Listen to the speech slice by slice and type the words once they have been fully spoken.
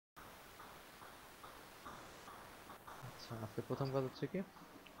আজকে প্রথম কাজ হচ্ছে কি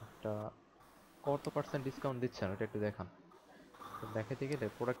একটা কত পার্সেন্ট ডিসকাউন্ট দিচ্ছেন ওটা একটু দেখান। তো দেখাতে গেলে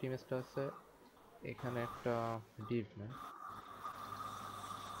প্রোডাক্ট ইমেজটা আছে এখানে একটা ডিভ না,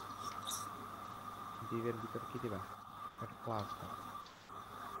 ডিভের ভিতর কি দিবেন একটা ক্লাস দেন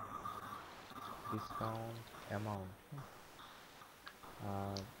ডিসকাউন্ট অ্যামাউন্ট,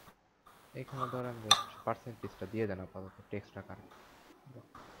 আর এখানে ধরেন জাস্ট পার্সেন্টেজটা দিয়ে দেন আপাতত টেক্সট আকারে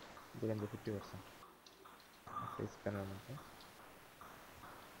দিলেন যে 50% একটা স্প্যানের মধ্যে।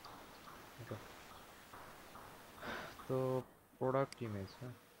 ওকে, তো প্রোডাক্ট ইমেজ,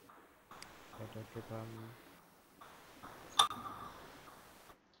 হ্যাঁ এটাকে ধরেন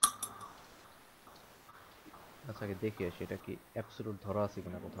আচ্ছা আগে দেখি আসি এটা কি অ্যাবসলিউট ধরা আছে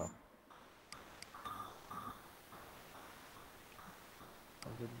কিনা কোথাও।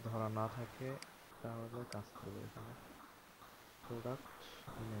 যদি ধরা না থাকে তাহলে কাজ করবে এখানে প্রোডাক্ট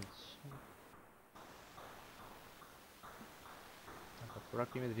ইমেজ। আচ্ছা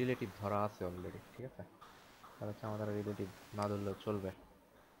প্রোডাক্ট ইমেজ রিলেটিভ ধরা আছে অলরেডি, ঠিক আছে, তাহলে হচ্ছে আমাদের রিলেটিভ না ধরলেও চলবে।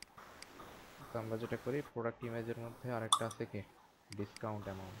 তো আমরা যেটা করি প্রোডাক্ট ইমেজের মধ্যে আরেকটা আছে কি ডিসকাউন্ট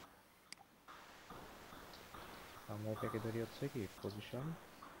অ্যামাউন্ট, আমরা এটাকে ধরি হচ্ছে কি পজিশন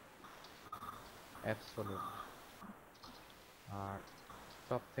অ্যাবসলিউট, আর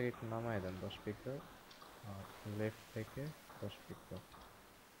টপ থেকে একটু নামায় দেন 10 পিক্সেল, আর লেফট থেকে 10 পিক্সেল।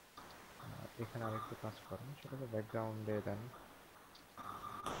 আর এখানে আরেকটু কাজ করেন সেটাকে ব্যাকগ্রাউন্ডে দেন,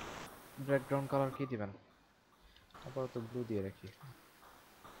 ব্যাকগ্রাউন্ড কালার কি দিবেন আপাতত ব্লু দিয়ে রাখি।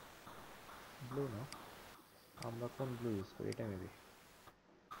 ব্লু না, আমরা কোন ব্লু ইউজ করি এটা মেবি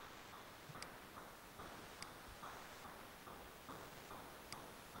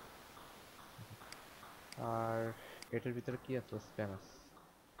আর এটার ভিতরে কি আছে স্প্যানাস,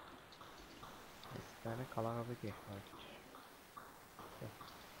 স্প্যানে কালার হবে কি হোয়াইট।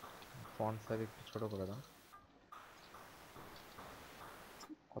 ফন্ট সাইজ একটু ছোট করে দাও,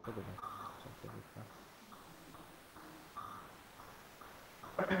 কত দেবেন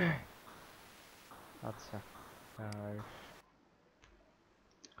আচ্ছা, আর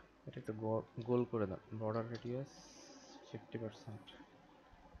এটা একটু গোল করে দাও, বর্ডার রেডিয়াস 50%,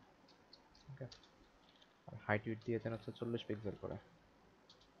 ওকে, আর হাইট উইডথ দিয়ে দেন হচ্ছে 40 পিক্সেল করে,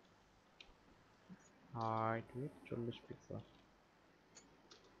 height width 40 pixel.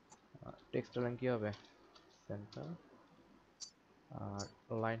 Text line কি হবে সেন্টার, আর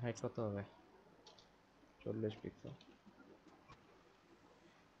লাইন হাইট কত হবে 40 পিক্সেল।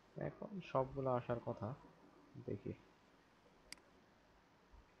 এখন সবগুলো আসার কথা দেখি।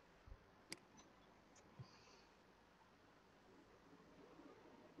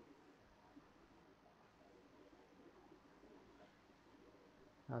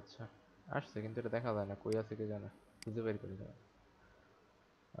 আচ্ছা আসছে কিন্তু এটা দেখা যায় না কই আছে কে জানে, খুঁজে বের করে দেয়।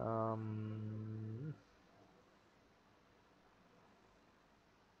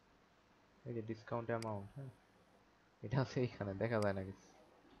 এই যে ডিসকাউন্ট অ্যামাউন্ট, হ্যাঁ এটা আছে এখানে দেখা যায় না কিছু,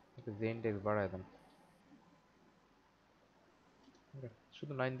 একটু জেন টেক্স বাড়ায় দেন, ঠিক আছে?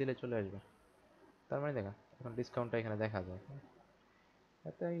 শুধু 9 দিলে চলে আসবে, তার মানে দেখা এখন ডিসকাউন্টটা এখানে দেখা যায়, হ্যাঁ?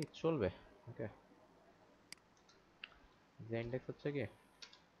 এটাই চলবে। ওকে, যে ইন্ডেক্স হচ্ছে কি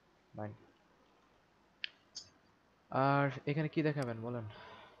 9, আর এখানে কি দেখাবেন বলেন,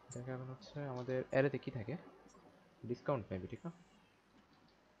 দেখাবেন হচ্ছে আমাদের অ্যারেতে কি থাকে ডিসকাউন্ট মেবি, ঠিক না?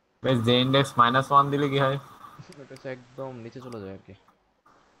 বেশ যে ইন্ডেক্স -1 দিলে কি হয়? ওটা হচ্ছে একদম নিচে চলে যায় আর কি,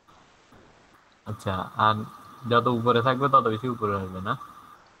 আচ্ছা, আর যত উপরে থাকবে তত বেশি উপরে আসবে না?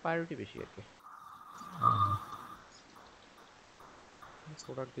 প্রায়োরিটি বেশি আর কি। আহ,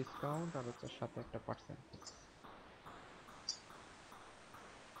 প্রোডাক্ট ডিসকাউন্ট আর হচ্ছে সাথে একটা percentage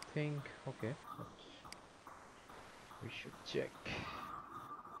think, okay we should check.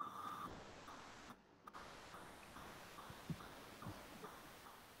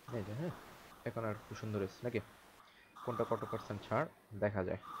 এই যে হ্যাঁ, এখন আর একটু সুন্দর হয়েছে নাকি, কোনটা কত পার্সেন্ট ছাড় দেখা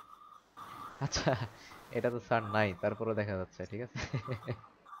যায়। আচ্ছা এটা তো ছাড় নাই তারপরেও দেখা যাচ্ছে, ঠিক আছে।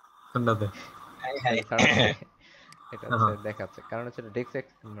 কোনটাতে? এটা তো ছাড় আছে, এটা হচ্ছে দেখাচ্ছে কারণ হচ্ছে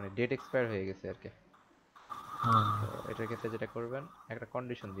মানে ডেট এক্সপায়ার হয়ে গেছে আর কি। তো এটার ক্ষেত্রে যেটা করবেন একটা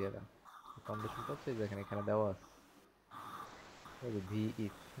কন্ডিশন দিয়ে দেন, কন্ডিশনটা হচ্ছে যেখানে এখানে দেওয়া আছে এই যে ভি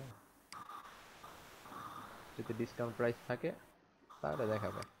ইফ, যদি ডিসকাউন্ট প্রাইস থাকে তাহলে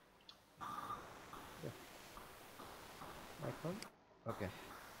দেখাবে, ঠিক আছে? এখন ওকে,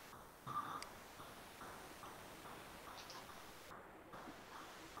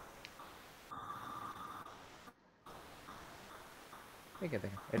 দেখে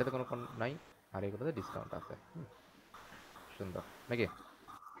দেখেন এটাতে কোনো নাই, আর এগুলোতে ডিসকাউন্ট আছে, সুন্দর নাকি?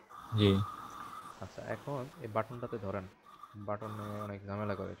 জি। আচ্ছা এখন এই বাটনটাতে ধরেন, বাটনে অনেক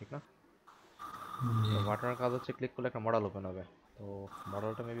ঝামেলা করে ঠিক না, তো বাটনের কাজ হচ্ছে ক্লিক করলে একটা মডেল ওপেন হবে। তো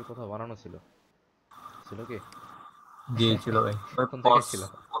মডেলটা মেবি কোথাও বানানো ছিল, ছিল কি? জি ছিল ভাই, ওই কোন জায়গায় পজ ছিল?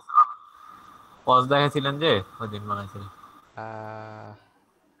 পজ দেখাছিলেন যে ওই দিন বানাইছিলেন। আহ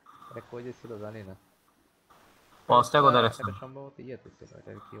এটা কই যে ছিল জানি না। পজটা এটা কোথায় রাখছেন? এটা সম্ভবত ইয়েতে ছিল,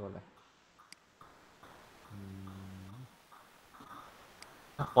 এটা কি বলে,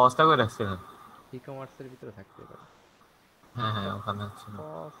 পজটা করে রাখছিলেন? ই কমার্সের ভিতরে থাকতে পারে। হ্যাঁ হ্যাঁ, আচ্ছা, ওখানে ছিল।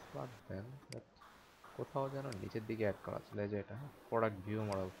 পজ বাদ দেন, but কোথাও যেন নিচের দিকে অ্যাড করা ছিল, এই যে এটা প্রোডাক্ট ভিউ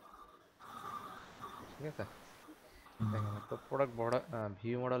মডেল, ঠিক আছে? দেখেন একটা প্রোডাক্ট বড়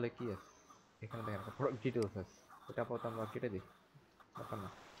ভিউ মডেলে কি আছে, এখানে দেখেন একটা প্রোডাক্ট ডিটেইলস আছে, এটা আপাতত আমরা কেটে দিই, দরকার না,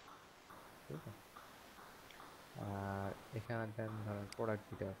 ঠিক আছে? আর এখানে দেন ধরেন প্রোডাক্ট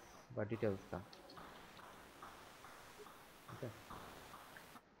ডিটেইলস বা ডিটেইলস দেন, ওকে?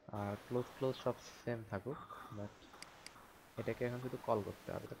 আর ক্লোজ ক্লোজ সব সেম থাকুক, বাট এটাকে এখন শুধু কল করতে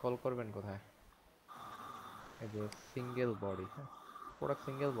হবে। তো কল করবেন কোথায়? এই যে সিঙ্গেল বডি, হ্যাঁ, প্রোডাক্ট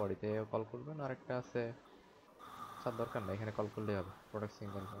সিঙ্গেল বডিতে কল করবেন। আর একটা আছে, তার দরকার নাই, এখানে কল করলেই হবে, প্রোডাক্ট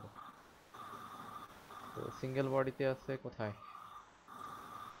সিঙ্গেল বডি। তো সিঙ্গেল বডিতে আছে কোথায়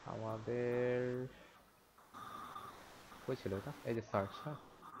আমাদের, কই ছিল এটা, এই যে সার্চ, হ্যাঁ।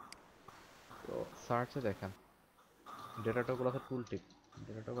 তো সার্চে দেখেন ডেটা টগল আছে, টুল টিপ,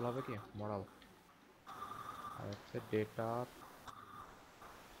 ডেটা টগল হবে কি মডেল, আর হচ্ছে ডেটা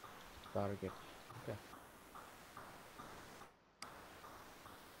টার্গেট, ওকে?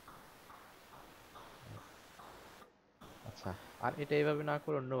 আচ্ছা, আর এটা এইভাবে না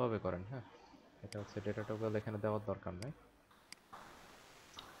করে অন্যভাবে করেন, হ্যাঁ। এটা হচ্ছে ডেটা টগল এখানে দেওয়ার দরকার নাই,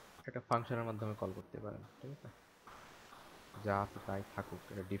 এটা ফাংশনের মাধ্যমে কল করতে পারেন, ঠিক আছে? যা আছে তাই থাকুক,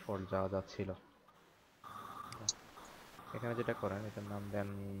 এটা ডিফল্ট যা যা ছিল। এখানে যেটা করেন এটার নাম দেন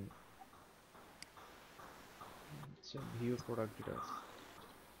ভিউ প্রোডাক্ট ডিটেলস।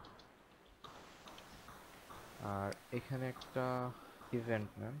 আর এখানে একটা ইভেন্ট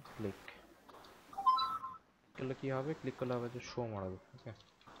নেন, ক্লিক করলে কি হবে, ক্লিক করলে হবে যে শো মডেল, ওকে?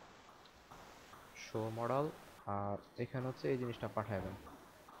 Show model. আর এখানে হচ্ছে এই জিনিসটা পাঠায় দেন,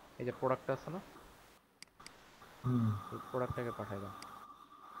 এই যে প্রোডাক্টটা আছে না, এই প্রোডাক্টটাকে পাঠায় দেন,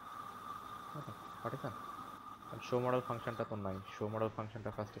 ওকে? পাঠিয়েছেন? শো মডেল ফাংশনটা তো নাই, শো মডেল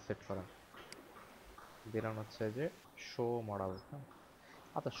ফাংশনটা ফার্স্টে সেট করেন, দিলাম হচ্ছে যে শো মডেল, হ্যাঁ।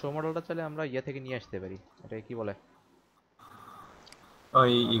 আচ্ছা, শো মডেলটা চাইলে আমরা ইয়ে থেকে নিয়ে আসতে পারি, এটা কি বলে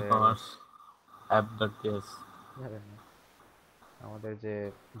ওই ই আমাদের, কমার্স অ্যাপ ডট জেএস। জানেন না, আমাদের যে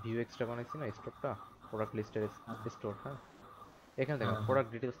ভিউ এক্সট্রা বানাইছি না স্টোরটা, প্রোডাক্ট লিস্টের স্টোর, হ্যাঁ। এখানে দেখেন হ্যাঁ হ্যাঁ। প্রোডাক্ট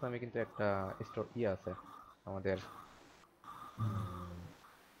ডিটেলস নামে কিন্তু একটা স্টোর ইয়ে আছে আমাদের,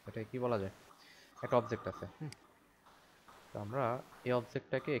 এটা কি বলা যায়, একটা অবজেক্ট আছে, হুম। তো আমরা এই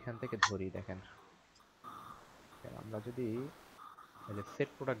অবজেক্টটাকে এখান থেকে ধরি, দেখেন আমরা যদি এই যে সেট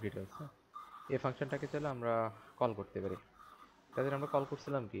প্রোডাক্ট ডিটেলস, হ্যাঁ, এই ফাংশনটাকে চাইলে আমরা কল করতে পারি। তাদের আমরা কল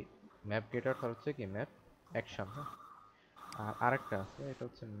করছিলাম কি ম্যাপ গেটার, আর হচ্ছে কি ম্যাপ অ্যাকশন, হ্যাঁ। আর আরেকটা আছে, এটা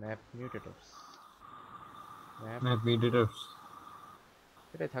হচ্ছে ম্যাপ মিউটেটরস, ম্যাপ, ম্যাপ এডিটরস।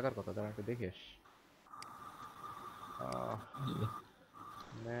 এটাই থাকার কথা, দাঁড়া একটু দেখিস,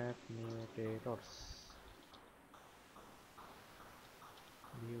 ম্যাপ মিউটেটরস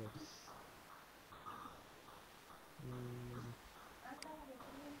ভিউস।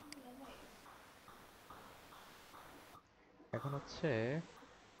 এখন হচ্ছে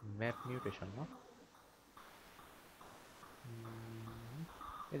ম্যাপ মিউটেশন না,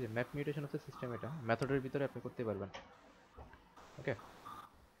 এই যে ম্যাপ মিউটেশন হচ্ছে সিস্টেম, এটা মেথডের ভিতরে আপনি করতে পারবেন, ওকে?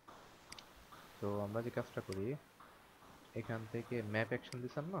 তো আমরা যে কাজটা করি, এখান থেকে ম্যাপ অ্যাকশন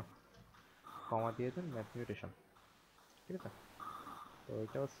দিলাম না, কমা দিয়ে দেন ম্যাপ মিউটেশন, ঠিক আছে? তো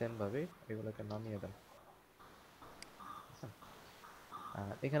এটাও সেম ভাবে এগুলোকে নামিয়ে দেন, আচ্ছা?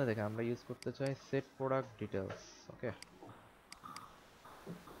 আর এখানে দেখেন আমরা ইউজ করতে চাই সেট প্রোডাক্ট ডিটেলস, ওকে?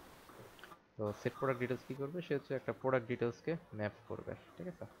 তো সেট প্রোডাক্ট ডিটেলস কি করবে, সে হচ্ছে একটা প্রোডাক্ট ডিটেলসকে ম্যাপ করবে, ঠিক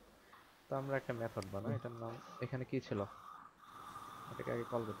আছে? তো আমরা একটা মেথড বানাই, এটার নাম, এখানে কি ছিল, এটাকে আগে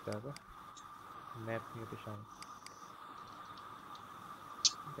কল করতে হবে, ম্যাপ মিউটেশন,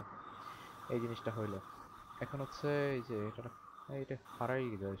 এই জিনিসটা হইলো। এখন হচ্ছে এই যে এটা হারাই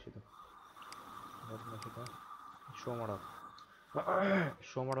যায় শুধু, না সেটা শো মডেল,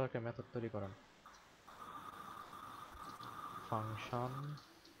 শো মডেল একটা মেথড তৈরি করেন, ফাংশন।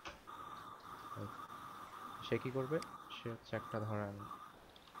 সে কি করবে, সে হচ্ছে একটা ধরেন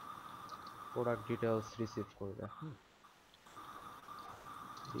প্রোডাক্ট ডিটেলস রিসিভ করবে,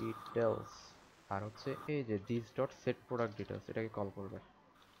 ডিটেলস। আর হচ্ছে এই যে this dot set product details, এটাকে কল করবে,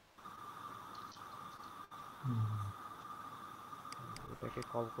 এটাকে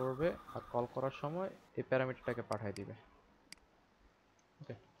কল করবে। আর কল করার সময় এই প্যারামিটারটাকে পাঠিয়ে দিবে,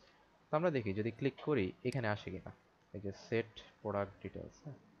 ওকে? তো আমরা দেখি যদি ক্লিক করি এখানে আসে কিনা, এই যে সেট প্রোডাক্ট ডিটেলস,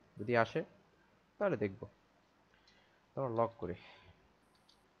 হ্যাঁ যদি আসে তাহলে দেখবো। তারপর লক করি,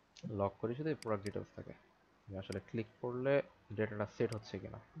 লক করি শুধু প্রোডাক্ট ডিটেলস থাকে, আসলে ক্লিক করলে ডেটাটা সেট হচ্ছে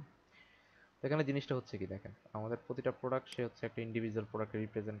কিনা। তো এখানে জিনিসটা হচ্ছে কি দেখেন, আমাদের প্রতিটা প্রোডাক্ট সে হচ্ছে একটা ইন্ডিভিজুয়াল প্রোডাক্টকে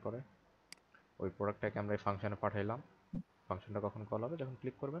রিপ্রেজেন্ট করে। ওই প্রোডাক্টটাকে আমরা এই ফাংশনে পাঠাইলাম, ফাংশনটা কখন কল হবে, যখন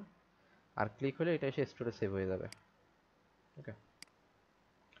ক্লিক করবেন, আর ক্লিক হলে এটা এসে স্টোরে সেভ হয়ে যাবে। ওকে,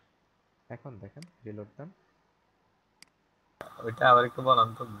 এখন দেখেন রিলোড দেন। ওইটা আবার একটু বলাম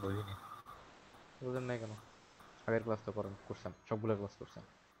তো, বুঝিনি। বুঝেন নাই কেন? আগের ক্লাস তো করছেন, সবগুলো ক্লাস করছেন,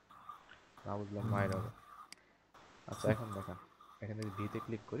 না বুঝলাম মায়ের হবে। আচ্ছা এখন দেখেন, এখানে যদি ভিতে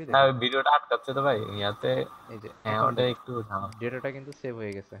ক্লিক করি হ্যাঁ, দেখেন, ওই ভিডিওটা আটকাচ্ছে তো ভাই ইয়াতে। এই যে হ্যাঁ, এখন ওটা দেখেন একটু ঝামেলা। ডেটাটা কিন্তু সেভ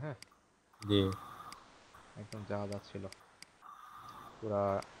হয়ে গেছে। হ্যাঁ, জি। একদম যা যা ছিল পুরা,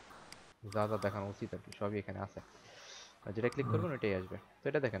 যা যা দেখানো উচিত আর কি সবই এখানে আছে। আর যেটা ক্লিক করবেন ওইটাই আসবে। তো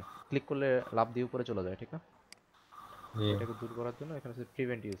এটা দেখেন ক্লিক করলে লাভ দিয়ে উপরে চলে যায়, ঠিক না? জি। এটাকে দূর করার জন্য এখানে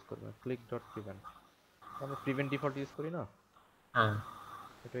প্রিভেন্ট ইউজ করবেন, ক্লিক ডট প্রিভেন্ট। আমরা প্রিভেন্ট ডিফল্ট ইউজ করি না, হ্যাঁ।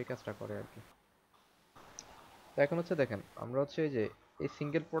 এটা এই কাজটা করে আর কি। তো এখন হচ্ছে দেখেন আমরা হচ্ছে এই যে এই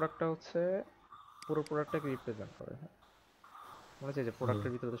সিঙ্গেল প্রোডাক্টটা হচ্ছে পুরো প্রোডাক্টটাকে রিপ্রেজেন্ট করে। হ্যাঁ, মনে হচ্ছে যে জি।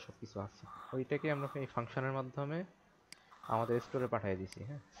 প্রোডাক্টের ভিতরে তো সব কিছু আছে, ওইটাকে আমরা এই ফাংশনের মাধ্যমে আমাদের স্টোরে পাঠিয়ে দিছি।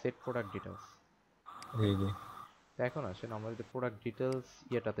 হ্যাঁ, সেট প্রোডাক্ট ডিটেলস। জি। জি। তো এখন আসেন আমরা যদি প্রোডাক্ট ডিটেলস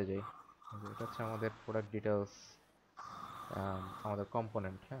ইয়েটাতে যাই, এটা হচ্ছে আমাদের প্রোডাক্ট ডিটেলস, আমাদের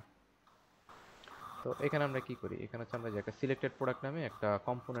কম্পোনেন্ট। হ্যাঁ, তো এখানে আমরা কি করি, এখানে হচ্ছে আমরা যে একটা সিলেক্টেড প্রোডাক্ট নামে একটা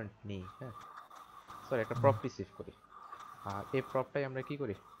কম্পোনেন্ট নিই। হ্যাঁ, সরি একটা প্রপ রিসিভ করি, আর এই প্রপটাই আমরা কি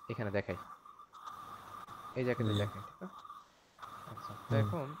করি এখানে দেখাই, এই জায়গাতে জি। দেখাই, ঠিক না? আচ্ছা তো হুম।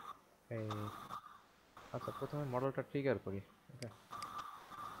 এখন এই, আচ্ছা প্রথমে মডেলটা ট্রিগার করি। ওকে,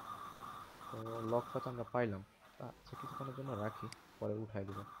 তো লকটা তো আমরা পাইলাম, আচ্ছা কিছুক্ষণের জন্য রাখি, পরে উঠাই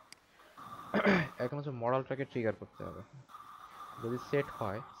দিব। এখন হচ্ছে মডেলটাকে ট্রিগার করতে হবে। যদি সেট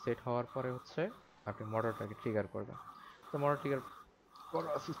হয়, সেট হওয়ার পরে হচ্ছে আপনি মডেলটাকে ট্রিগার করবেন। তো মডেল ট্রিগার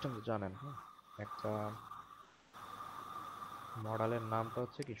করার সিস্টেম তো জানেন। হ্যাঁ, একটা মডেলের নামটা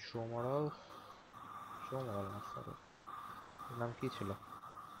হচ্ছে কি শো মডেল, শো মডেল না সরি, নাম কি ছিল,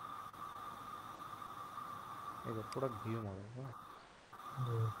 এই যে প্রোডাক্ট ভিউ মডেল। হ্যাঁ,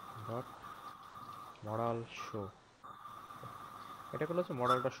 ডট মডেল শো, এটা করলে হচ্ছে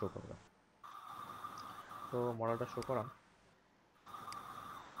মডেলটা শো করবে। তো মডেলটা শো করান,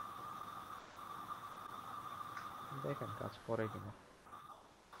 দেখেন কাজ করে কিনা।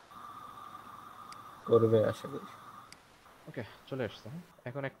 করবে আশা করি। ওকে চলে আসছে। হ্যাঁ,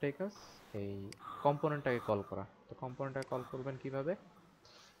 এখন একটাই কাজ, এই কম্পোনেন্টটাকে কল করা। তো কম্পোনেন্টটাকে কল করবেন কিভাবে,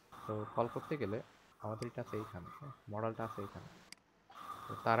 তো কল করতে গেলে আমাদের এটা আছে এইখানে। হ্যাঁ, মডেলটা আছে এইখানে।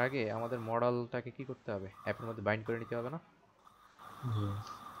 তো তার আগে আমাদের মডেলটাকে কি করতে হবে, অ্যাপের মধ্যে বাইন্ড করে নিতে হবে না? জি।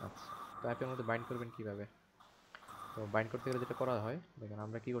 আচ্ছা, তো অ্যাপের মধ্যে বাইন্ড করবেন কিভাবে, তো বাইন্ড করতে গেলে যেটা করা হয় দেখেন,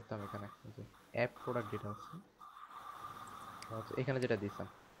 আমরা কি করতাম এখানে, এই যে অ্যাপ প্রোডাক্ট ডিটেলস, এখানে যেটা দিয়েছেন,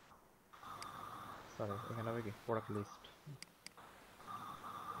 সরি এখানে হবে কি প্রোডাক্ট লিস্ট,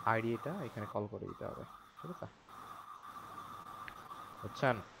 আইডি এটা এখানে কল করে দিতে হবে। ঠিক আছে,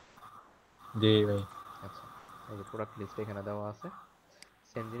 বুঝছেন? জি ভাই। আচ্ছা, এই যে প্রোডাক্ট লিস্ট এখানে দেওয়া আছে,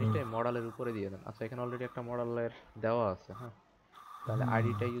 সেম হুম। জিনিসটা মডেলের উপরে দিয়ে দেন। আচ্ছা এখানে অলরেডি একটা মডেলের দেওয়া আছে। হ্যাঁ, তাহলে হুম।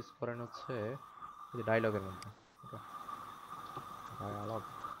 আইডিটা ইউজ করেন হচ্ছে এই যে ডায়লগের মধ্যে। ওকে, ডায়ালগ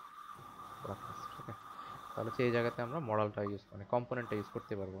প্রোডাক্ট লিস্ট। ওকে, তাহলে হচ্ছে এই জায়গাতে আমরা মডেলটা ইউজ মানে কম্পোনেন্টটা ইউজ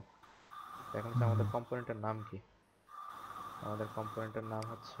করতে পারবো। তো এখন হচ্ছে আমাদের কম্পোনেন্টের নাম কি, আমাদের কম্পোনেন্টের নাম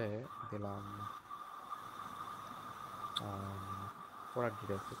হচ্ছে দিলাম প্রোডাক্ট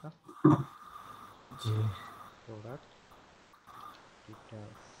ডিটেলস, ঠিক না? জি। Product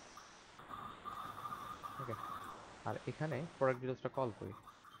details. ওকে, আর এখানে প্রোডাক্ট ডিটেলসটা কল করি,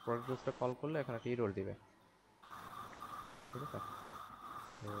 প্রোডাক্ট ডিটেলসটা কল করলে এখানে একটা এরর দিবে। ঠিক আছে,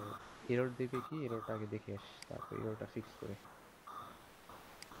 তো এরর দিবে কি, এররটা আগে দেখে আস, তারপর এররটা ফিক্স করে।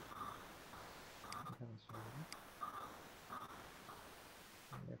 এখানে চলে না,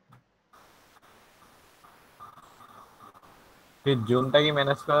 দেখুন। ফির জুমটা কি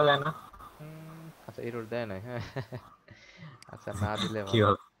ম্যানেজ করা যায় না? আচ্ছা এরর দেয় নাই, হ্যাঁ। আচ্ছা না দিলে কি ভালো।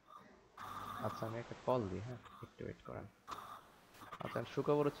 হবে? আচ্ছা আমি একটা কল দিই, হ্যাঁ একটু ওয়েট করেন। আচ্ছা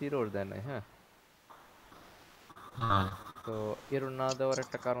সুখবর হচ্ছে এরর দেয় নাই। হ্যাঁ, হ্যাঁ। তো এরর না দেওয়ার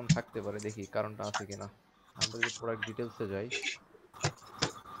একটা কারণ থাকতে পারে, দেখি কারণটা আছে কিনা। আমরা যদি প্রোডাক্ট ডিটেলসে যাই,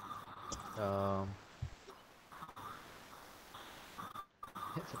 আহ,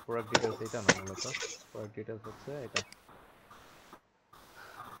 আচ্ছা প্রোডাক্ট ডিটেলস এটা না, মূলত প্রোডাক্ট ডিটেলস হচ্ছে এটা।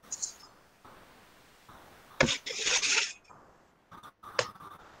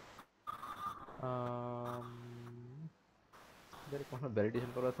 এদের কোনো ভ্যালিডেশন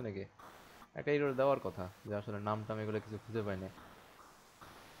করা আছে নাকি? একটা এরর দেওয়ার কথা যে আসলে নাম টাম এগুলো কিছু খুঁজে পাই না।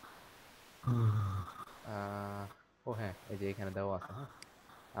 আহ, ও হ্যাঁ, এই যে এখানে দেওয়া আছে। হ্যাঁ,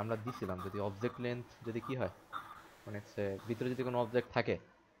 আমরা দিছিলাম যদি অবজেক্ট লেন্থ যদি কি হয়, মানে হচ্ছে ভিতরে যদি কোনো অবজেক্ট থাকে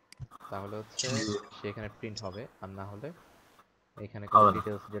তাহলে হচ্ছে জি। সেখানে প্রিন্ট হবে, আর না হলে এখানে কোনো হবে না।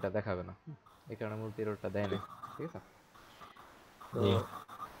 ডিটেলস যেটা দেখাবে না। এই কারণে মূলত এররটা দেয় না। ঠিক আছে। তো জি।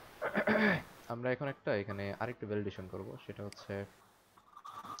 আমরা এখন একটা এখানে আরেকটু ভ্যালিডেশন করব, সেটা হচ্ছে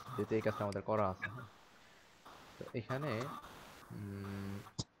যেহেতু এই কাজটা আমাদের করা আছে। হ্যাঁ, তো এখানে উম,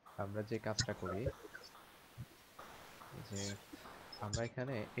 আমরা যে কাজটা করি যে আমরা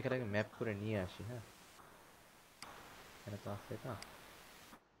এখানে এখানে ম্যাপ করে নিয়ে আসি। হ্যাঁ, এখানে তো আছে এটা।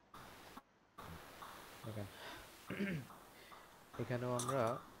 দেখেন এখানেও আমরা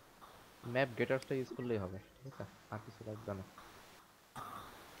ম্যাপ গেটার্সটা ইউজ করলেই হবে। ঠিক আছে, আর কিছু লাগবে না।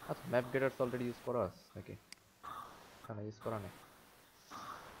 আচ্ছা, ম্যাপ গেটার্স অলরেডি ইউজ করা আছে নাকি? না, ইউজ করা নেই।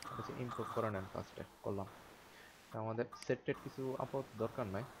 এটা হচ্ছে ইম্পোর্ট করে নেন, ফার্স্টে করলাম। তো আমাদের সেট টেট কিছু আপাতত দরকার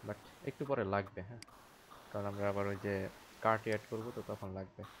নাই, বাট একটু পরে লাগবে। হ্যাঁ, কারণ আমরা আবার ওই যে কার্টে অ্যাড করবো, তো তখন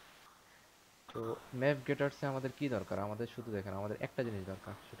লাগবে। তো ম্যাপ গেটার্সে আমাদের কি দরকার? আমাদের শুধু দেখেন আমাদের একটা জিনিস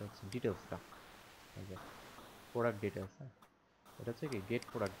দরকার, সেটা হচ্ছে ডিটেলসটা। এই যে প্রোডাক্ট ডিটেলস। হ্যাঁ, এটা হচ্ছে কি গেট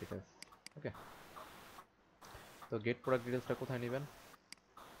প্রোডাক্ট ডিটেলস। ওকে, তো গেট প্রোডাক্ট ডিটেলসটা কোথায় নেবেন?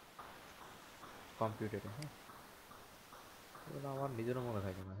 কম্পিউটারে। হ্যাঁ, এগুলো আমার নিজেরও মনে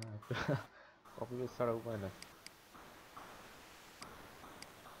থাকে না। হ্যাঁ, একটু কপি পেস্ট ছাড়া উপায় নাই।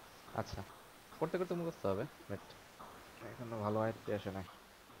 আচ্ছা, করতে করতে মুখস্থ হবে, বাট এখনো ভালো আয়ত্তে আসে নাই।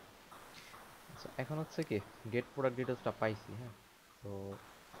 আচ্ছা, এখন হচ্ছে কি গেট প্রোডাক্ট ডিটেলসটা পাইছি। হ্যাঁ, তো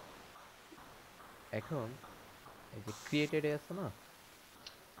এখন এই যে ক্রিয়েটেড আছে না,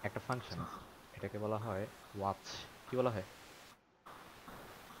 একটা ফাংশন আছে, এটাকে বলা হয় ওয়াচ। কি বলা হয়?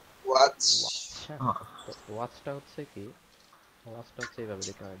 ওয়াচ। ওয়াচ। হ্যাঁ, তো ওয়াচটা হচ্ছে কি, ওয়াচটা হচ্ছে এইভাবে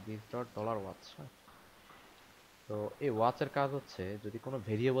লেখা হয়, দিস ডট ডলার ওয়াচ। হ্যাঁ, তো এই ওয়াচের কাজ হচ্ছে যদি কোনো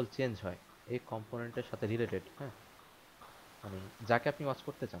ভেরিয়েবল চেঞ্জ হয় এই কম্পোনেন্টের সাথে রিলেটেড। হ্যাঁ, মানে যাকে আপনি ওয়াচ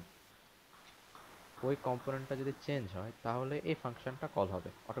করতে চান ওই কম্পোনেন্টটা যদি চেঞ্জ হয় তাহলে এই ফাংশনটা কল হবে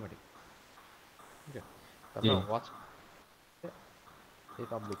অটোমেটিক। ঠিক আছে, তো জি। আমরা ওয়াচ এই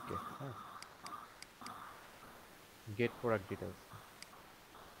পাবলিককে, হ্যাঁ, গেট প্রোডাক্ট ডিটেলস।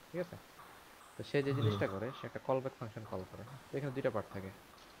 ঠিক আছে, তো সে যে জি। জিনিসটা করে সে একটা কলব্যাক ফাংশন কল করে। তো এখানে দুইটা পার্ট থাকে,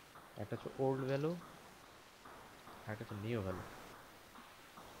 একটা হচ্ছে ওল্ড ভ্যালু আর একটা হচ্ছে নিউ ভ্যালু।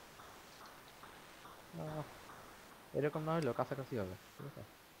 এরকম না হলেও কাছাকাছি হবে। ঠিক আছে,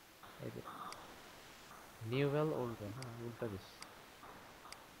 এই যে নিউ ভ্যাল ওল্ড ভ্যাল। হ্যাঁ, উল্টা দিস।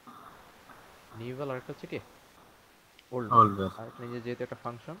 নিউ ভ্যাল আরেকটা হচ্ছে কি ওল্ড ভ্যাল। অলওয়েজ। আর এটা নিজে যেহেতু একটা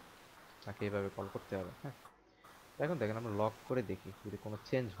ফাংশন, তাকে এইভাবে কল করতে হবে। হ্যাঁ, তো এখন দেখেন আমরা লগ করে দেখি যদি কোনো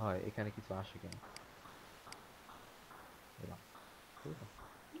চেঞ্জ হয় এখানে কিছু আসে কিনা। এরকম। ঠিক আছে,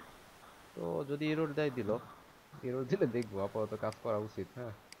 তো যদি এরর দেয় দিল, এরর দিলে দেখবো, আপাতত কাজ করা উচিত।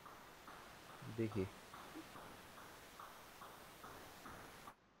 হ্যাঁ, দেখি।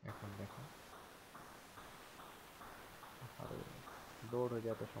 এখন দেখেন আরে লোড হয়ে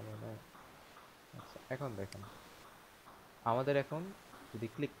যায়, এত সময় নেয়। আচ্ছা, এখন দেখেন আমাদের এখন যদি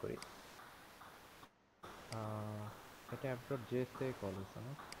ক্লিক করি, আহ, এটা অ্যাপ ডট জেএস থেকে কল হচ্ছে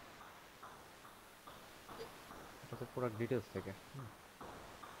না, এটা হচ্ছে প্রোডাক্ট ডিটেলস থেকে।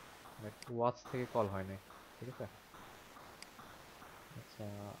 ওয়াচ থেকে কল হয় নাই। ঠিক আছে, আচ্ছা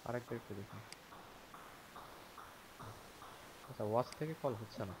আরেকবার একটু দেখি। আচ্ছা, ওয়াচ থেকে কল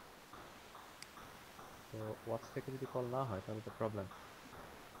হচ্ছে না। তো ওয়াচ থেকে যদি কল না হয় তাহলে তো প্রবলেম।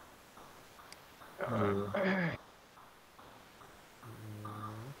 জি।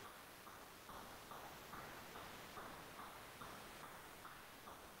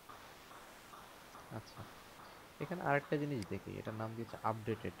 আচ্ছা, এখানে আরেকটা জিনিস দেখি, এটার নাম দিয়েছে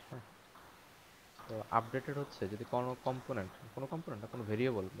আপডেটেড। হ্যাঁ, তো আপডেটেড হচ্ছে যদি কোনো কম্পোনেন্ট না কোনো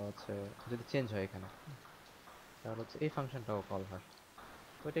ভেরিয়েবল বা হচ্ছে যদি চেঞ্জ হয় এখানে, তাহলে হচ্ছে এই ফাংশনটাও কল হয়।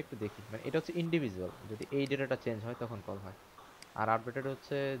 তো এটা একটু দেখি, মানে এটা হচ্ছে ইন্ডিভিজুয়াল, যদি এই ডেটাটা চেঞ্জ হয় তখন কল হয়। আর আপডেটেড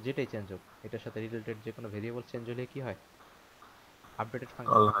হচ্ছে যেটাই চেঞ্জ হোক এটার সাথে রিলেটেড যে কোনো ভেরিয়েবল চেঞ্জ হলে কি হয়, আপডেটেড অল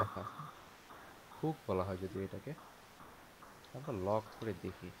ফাংশনে হয়। কল হয়। হুক বলা হয় যদি এটাকে। আমরা লগ করে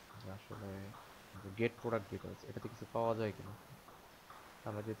দেখি যে আসলে গেট প্রোডাক্ট ডিটেলস এটাতে কিছু পাওয়া যায় কিনা।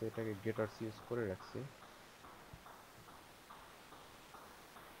 আমরা যেহেতু এটাকে গেটার্স ইউজ করে রাখছি,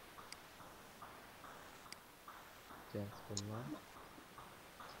 চেঞ্জ করলাম,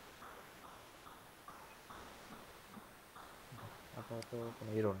 আপাতত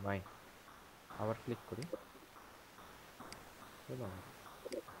কোনো এরর নাই। আবার ক্লিক করি, পেলাম না।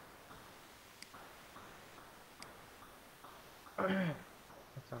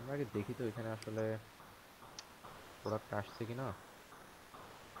 আচ্ছা, আমরা আগে দেখি তো এখানে আসলে প্রোডাক্ট আসছে কিনা।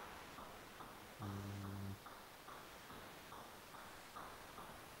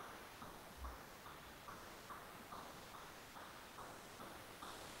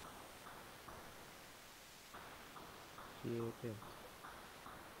 টেন্থ।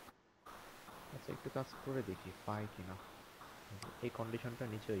 আচ্ছা একটু কাজ করে দেখি পাই কিনা। এই কন্ডিশনটা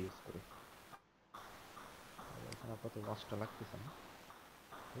নিচে ইউজ করি। এখানে আপাতত ওয়াচটা লাগতেছে না,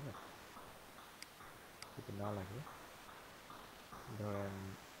 ঠিক আছে। যদি না লাগে ধরেন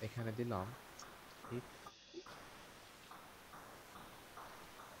এখানে দিলাম ইফ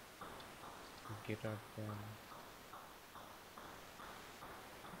গ্রেটার দেন,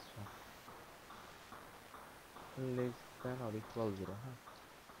 আচ্ছা less than or equal zero, হ্যাঁ।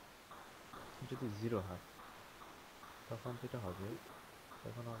 যদি জিরো হয় তখন যেটা হবে,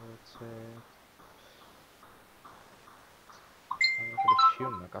 তখন হবে হচ্ছে, আমি আসলে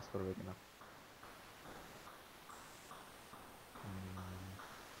শিওর না কাজ করবে কিনা।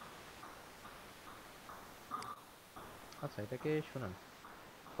 আচ্ছা এটাকে শুনেন,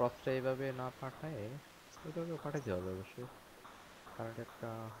 প্রসটা এইভাবে না পাঠায় এইভাবে পাঠাইতে হবে অবশ্যই, কারণ এটা একটা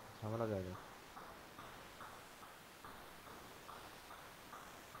ঝামেলা জায়গা।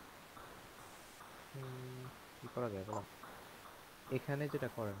 কি করা যায় বলেন। এখানে যেটা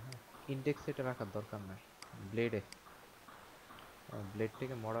করেন, হ্যাঁ, ইন্ডেক্স এটা রাখার দরকার নাই, ব্লেডে, ব্লেড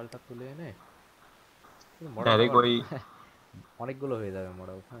থেকে মডেলটা তুলে এনে, কিন্তু মডেল ডাইরেক্ট আবার ওই অনেকগুলো হয়ে যাবে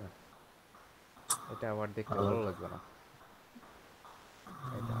মডেল, হ্যাঁ, এটা আবার দেখতে ভালো লাগবে না,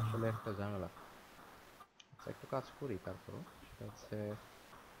 এটা আসলে একটা ঝামেলা। আচ্ছা একটু কাজ করি তারপরও, সেটা হচ্ছে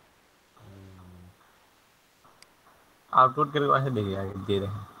আউটপুট কিরকম আসে দেখি আগে দিয়ে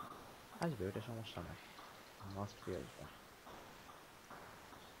দেখেন। আসবে, ওটা সমস্যা নাই, মাস্ট বি আসবে।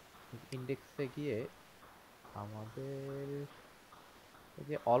 ইন্ডেক্সে গিয়ে আমাদের এই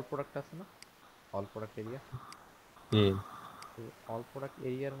যে অল প্রোডাক্ট আছে না, অল প্রোডাক্ট এরিয়া, জি এই অল প্রোডাক্ট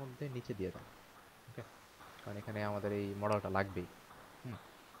এরিয়ার মধ্যে নিচে দিয়ে দেন, ওকে। কারণ এখানে আমাদের এই মডেলটা লাগবেই। হুম,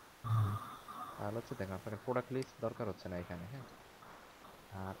 তাহলে হচ্ছে দেখেন আপনার প্রোডাক্ট লিস্ট দরকার হচ্ছে না এখানে, হ্যাঁ।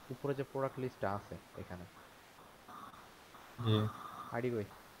 আর উপরে যে প্রোডাক্ট লিস্টটা আছে এখানে, জি আইডি কই,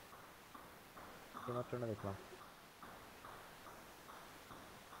 এইমাত্র না দেখলাম,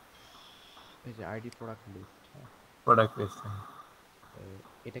 এই যে আইডি প্রোডাক্ট লিস্ট, হ্যাঁ। প্রোডাক্ট পেয়েছে।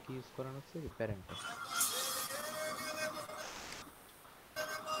 এটা কি ইউজ করানো হচ্ছে কি প্যারেন্টে,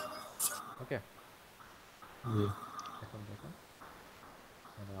 ওকে। জি এখন দেখেন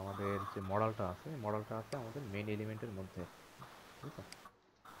মানে আমাদের যে মডেলটা আছে, মডেলটা আছে আমাদের মেইন এলিমেন্টের মধ্যে, ঠিক আছে।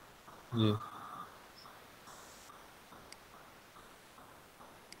 জি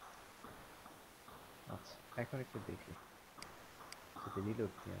আচ্ছা এখন একটু দেখি, যদি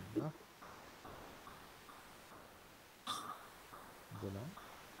রিলোড দিই আমরা, দিলাম।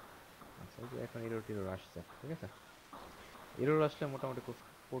 আচ্ছা এই যে এখন এরর টিরর আসছে, ঠিক আছে। এরর আসলে মোটামুটি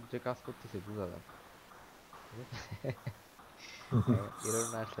কোড যে কাজ করতেছে বোঝা যায়, ঠিক আছে। এরর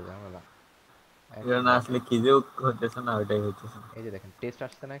না আসলে ঝামেলা। এটা এখন না দেখেন আসলে কি যে হতেছে না ওইটাই হইতেছে না। এই যে দেখেন টেস্ট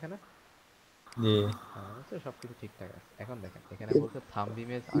আসছে না এখানে, জি তার মানে হচ্ছে সবকিছু ঠিকঠাক আছে। এখন দেখেন এখানে বলছে থাম্ব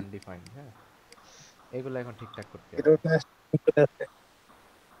ইমেজ আনডিফাইন্ড, হ্যাঁ, এগুলো এখন ঠিকঠাক করতে হবে।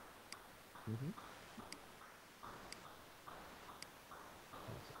 হুম হুম।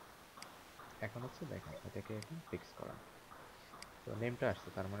 আচ্ছা এখন হচ্ছে দেখেন এটাকে এখন ফিক্স করা, তো নেমটা আসছে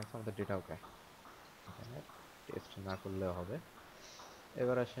তার মানে হচ্ছে আমাদের ডেটা, ওকে। এখানে টেস্ট না করলেও হবে।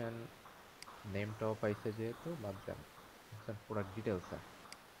 এবার আসেন, নেমটাও পাইছে যেহেতু বাদ দেন, আসেন প্রোডাক্ট ডিটেলসে।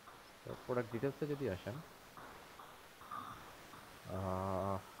 তো প্রোডাক্ট ডিটেলসে যদি আসেন,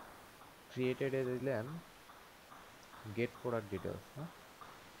 ক্রিয়েটেডে দিলেন গেট প্রোডাক্ট ডিটেলস, হ্যাঁ।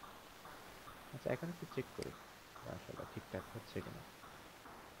 আচ্ছা এখন একটু চেক করি যে আসলে ঠিকঠাক হচ্ছে কিনা,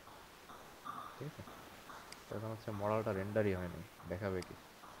 ঠিক আছে। তো এখন হচ্ছে মডেলটা রেন্ডারই হয়নি, দেখাবে কি।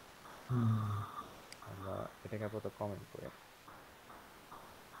 আমরা এটাকে আপাতত কমেন্ট করি।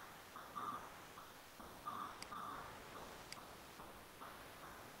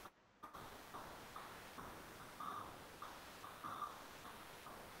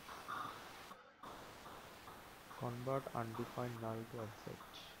 কনভার্ট আনডিফাইন্ড নাল টু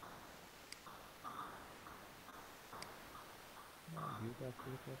অবজেক্ট, ভিউটা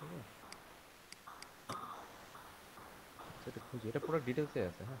আসলে কোথা থেকে, আচ্ছা এটা খুঁজি, এটা প্রোডাক্ট ডিটেলসে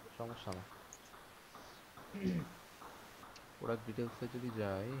আছে, হ্যাঁ সমস্যা না। প্রোডাক্ট ডিটেলসে যদি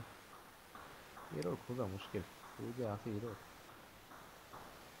যাই, এরর খোঁজা মুশকিল, কই যে আছে এরর।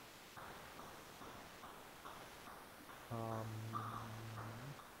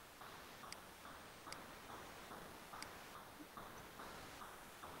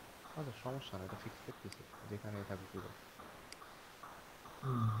 আচ্ছা সমস্যা না, এটা ফিক্স করতেছি, যেখানেই থাকুক এরর।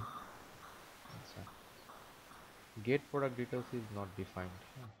 আচ্ছা gate product details is not defined,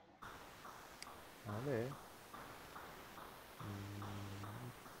 হ্যাঁ, তাহলে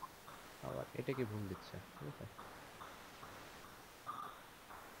আবার এটাকে ভুল দিচ্ছে, ঠিক আছে।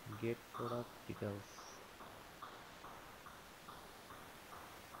 গেট প্রোডাক্ট ডিটেলস,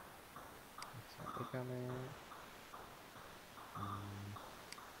 এখানে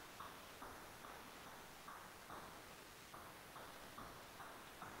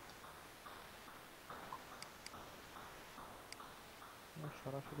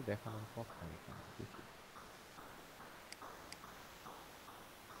সরাসরি দেখানোর কথা এখানে দেখি।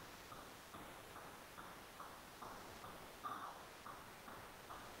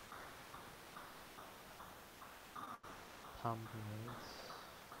 থাম্বনেলস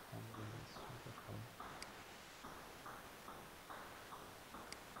থাম্বনেলস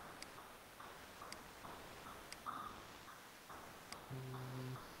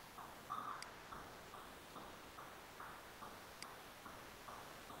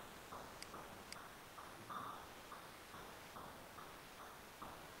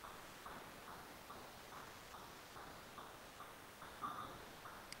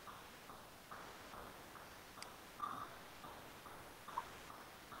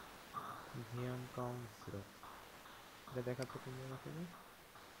ভিএম কাউন্ট 0 এটা দেখাচ্ছে কোন জায়গা থেকে?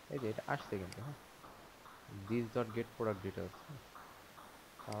 এই যে এটা আসছে কিন্তু, হ্যাঁ, this dot gate product details.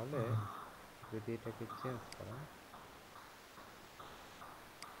 তাহলে যদি এটাকে চেঞ্জ করেন,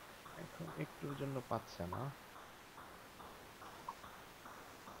 এখন একটুর জন্য পাচ্ছে না।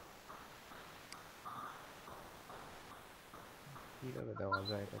 কিভাবে দেওয়া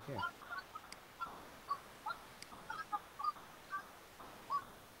যায় এটাকে?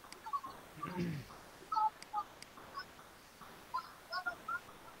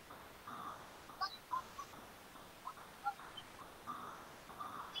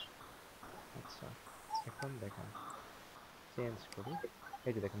 আচ্ছা, এখন দেখেন চেঞ্জ করি।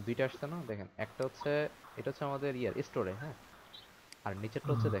 এই যে দেখেন দুইটা আসছে না, দেখেন একটা হচ্ছে, এটা হচ্ছে আমাদের ইয়ার স্টোরে, হ্যাঁ, আর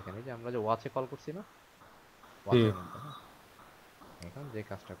নিচেরটা হচ্ছে দেখেন এই যে আমরা যে ওয়াচে কল করছি না, জি। ওয়াচের মধ্যে, হ্যাঁ। এখন যে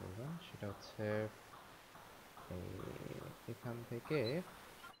কাজটা করবেন সেটা হচ্ছে এখান থেকে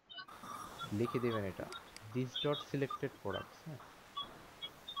লিখে দিবেন এটা দিস ডট সিলেক্টেড প্রোডাক্টস, হ্যাঁ।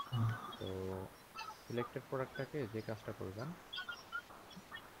 তো সিলেক্টেড প্রোডাক্টটাকে যে কাজটা করবেন,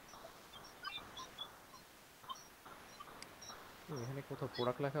 এখানে কোথাও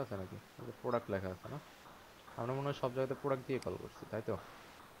প্রোডাক্ট লেখা আছে নাকি? এই যে প্রোডাক্ট লেখা আছে না, আমরা মনে হয় সব জায়গাতে প্রোডাক্ট দিয়ে কল করছি, তাই তো?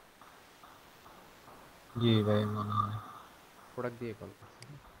 জি ভাই মনে হয়। প্রোডাক্ট দিয়ে কল করছি,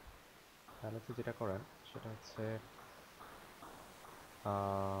 হ্যাঁ। তাহলে হচ্ছে যেটা করেন সেটা হচ্ছে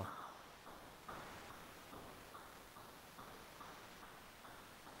আহ,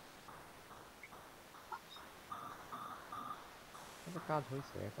 এটা কাজ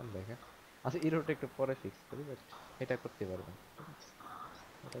হয়েছে এখন দেখেন। আচ্ছা, এরোটা একটু পরে ফিক্স করি, বাট এটা করতে পারবেন, ঠিক আছে?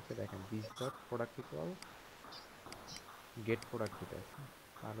 এটা হচ্ছে দেখেন this dot product equal gate product details,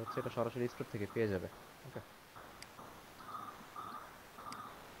 তাহলে হচ্ছে এটা সরাসরি স্টোর থেকে পেয়ে যাবে। ওকে,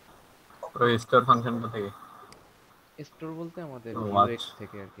 ওই স্টোর ফাংশনটা থেকে। স্টোর বলতে আমাদের ওয়াচ। ইউএক্স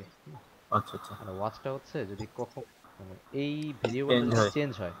থেকে আর কি, হুম। আচ্ছা আচ্ছা। মানে ওয়াচটা হচ্ছে যদি কখন, মানে এই ভেরিয়েবলটা চেঞ্জ যদি হয়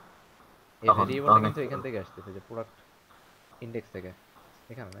চেঞ্জ হয়, এই তখন ভেরিয়েবলটা তখন কিন্তু একটু। এখান থেকে আসতেছে, যে প্রোডাক্ট ইন্ডেক্স থেকে,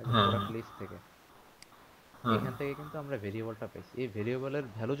 এখানে না, যে হ্যাঁ প্রোডাক্ট হ্যাঁ লিস্ট থেকে, হ্যাঁ। এখান থেকে কিন্তু আমরা ভেরিয়েবলটা পাইছি। এই ভেরিয়েবলের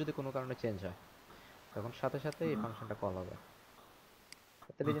ভ্যালু যদি কোনো কারণে চেঞ্জ হয়, তখন সাথে সাথে এই ফাংশনটা কল হবে।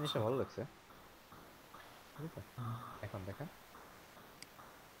 তাহলে এই জিনিসটা আচ্ছা। ভালো লাগছে, ঠিক আছে? এখন দেখেন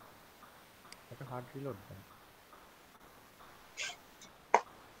একটা হার্ড রিলোড দেন।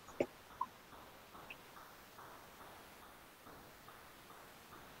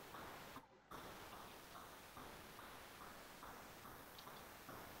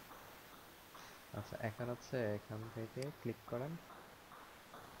 আচ্ছা, এখন হচ্ছে এখান থেকে ক্লিক করেন।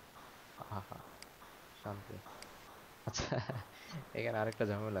 আহা, শান্তি। আচ্ছা, এখানে আরেকটা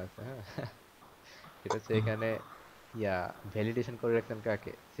ঝামেলা আছে, হ্যাঁ। এটা হচ্ছে এখানে ইয়া ভ্যালিডেশন করে রাখছেন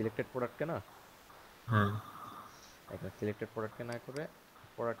কাকে? সিলেক্টেড প্রোডাক্টকে না। হ্যাঁ। এখানে সিলেক্টেড প্রোডাক্টকে না করে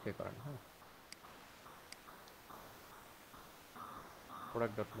প্রোডাক্টকে করেন, হ্যাঁ।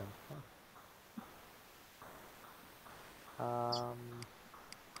 প্রোডাক্ট ডট নেম, হ্যাঁ। আম,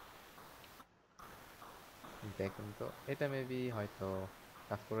 দেখেন তো এটা মেবি হয়তো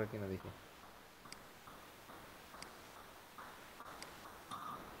কাজ করে কিনা দেখি।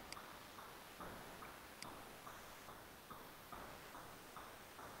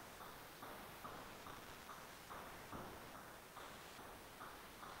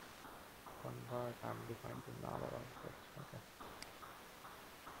 Convert undefined two null or object, ওকে।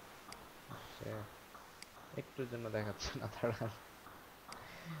 সে একটুর জন্য দেখাচ্ছে না, দাঁড়ান।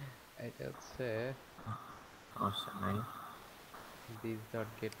 এটা হচ্ছে সমস্যা নাই। This dot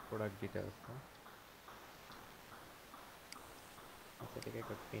gate product details, হ্যাঁ। আচ্ছা, এটাকে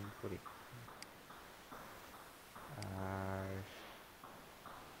একবার প্রিন্ট করি। আর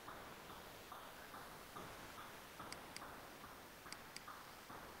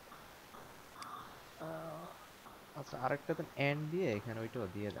আচ্ছা আরেকটা দেন এন্ড দিয়ে এখানে ওইটাও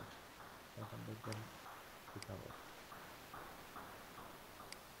দিয়ে দেন, তখন দেখবেন ঠিক হবে।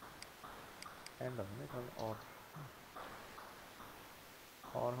 এন্ড হবে না, এটা হবে অর।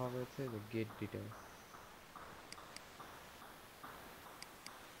 অর হবে হচ্ছে যে গেট ডিটেইলস।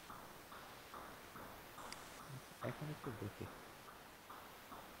 এখন একটু দেখি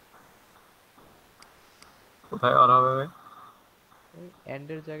কোথায় অর হবে ভাই? ওই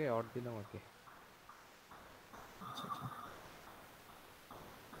এন্ডের জায়গায় অর দিলাম আর কি। আচ্ছা আচ্ছা।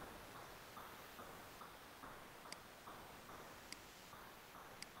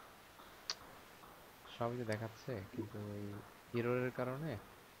 সবই তো দেখাচ্ছে কিন্তু ওই এররের কারণে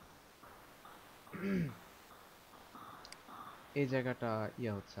এই জায়গাটা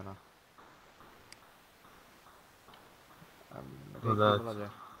ইয়ে হচ্ছে না। এটা বোঝা কি বলা যাচ্ছে।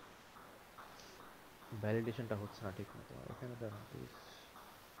 যায়, ভ্যালিডেশনটা হচ্ছে না ঠিক মতো এখানে। দাঁড়ান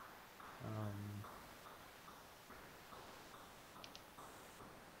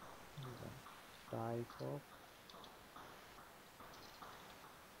টাইপ অফ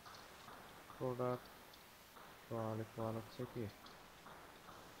প্রোডাক্ট ইকুয়াল হচ্ছে কি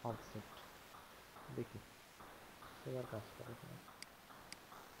অফসেট। দেখি এবার কাজ করে কিনা।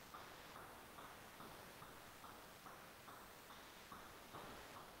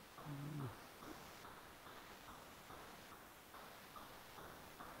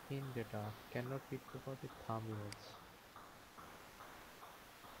 In data cannot read property thumb image।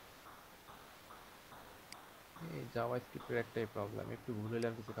 এই জাভাস্ক্রিপ্টের একটাই প্রবলেম, একটু ভুল হলে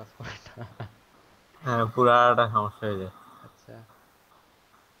আর কিছু কাজ করে না। হ্যাঁ, পুরাটা সমস্যা হয়ে যায়। আচ্ছা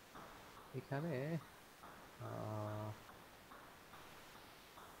এখানে আহ,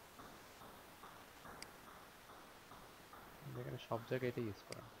 এখানে সব জায়গায় এটা ইউজ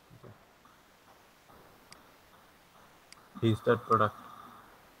করা। ওকে রিস্টার্ট প্রোডাক্ট।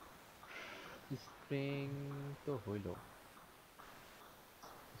 স্প্রিং তো হইলো,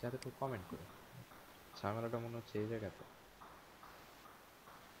 যাতে একটু কমেন্ট করি। ঝামেলাটা মনে হচ্ছে এই জায়গাতে।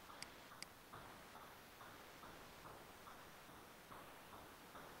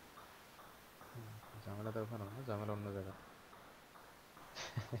 হুম, ঝামেলাটা ওখানে না, ঝামেলা অন্য জায়গায়।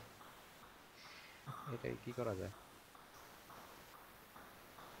 এটাই কি করা যায়?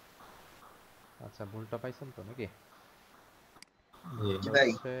 আচ্ছা ভুলটা পাইছেন তো নাকি? জি। ভুলটা ভাই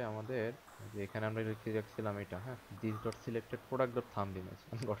হচ্ছে আমাদের যে এখানে আমরা লিখে রাখছিলাম এটা, হ্যাঁ, this dot selected product dot thumb image.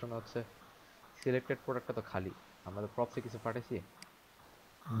 ঘটনা হচ্ছে সিলেক্টেড প্রোডাক্টটা তো খালি, আমরা তো প্রপসে কিছু পাঠাইছি,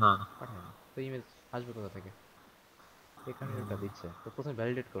 না। পাঠাইনি তো ইমেজ আসবে কোথা থেকে? এখানে এটা দিচ্ছে, তো প্রথমে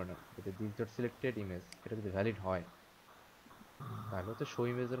ভ্যালিডেট করে নেন যদি দিস ডট সিলেক্টেড ইমেজ এটা যদি ভ্যালিড হয় তাহলে হচ্ছে শো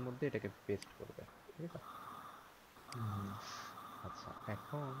ইমেজের মধ্যে এটাকে পেস্ট করবে, ঠিক আছে? আচ্ছা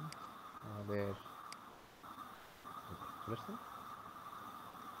এখন আমাদের এই যে চলে আসছে না?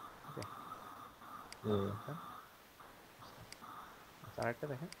 ওকে জি। দেখেন আসছে। আচ্ছা আরেকটা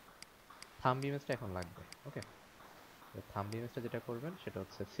দেখেন, থাম্ব ইমেজটা এখন লাগবে। ওকে থাম্ব ইমেজটা যেটা করবেন সেটা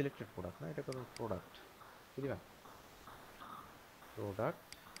হচ্ছে সিলেক্টেড প্রোডাক্ট না, এটা করবেন প্রোডাক্ট। কি দিবেন? প্রোডাক্ট,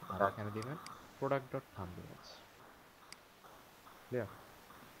 আর প্রোডাক্ট। এখানে দিবেন product dot thumb image. Clear?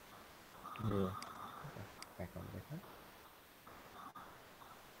 জি। ওকে এখন দেখেন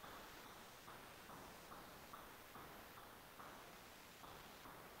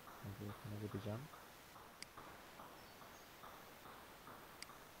এই যে এখানে যদি যান,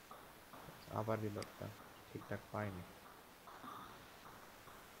 আচ্ছা, আবার রিলোড দেন, ঠিকঠাক পাইনি।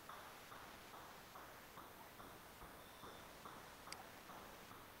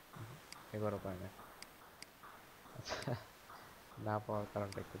 এবারও পাই না। আচ্ছা না পাওয়ার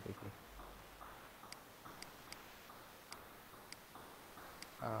কারণটা একটু দেখি।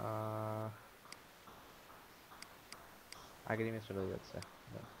 আহ, আগের ইমেজ চলে যাচ্ছে।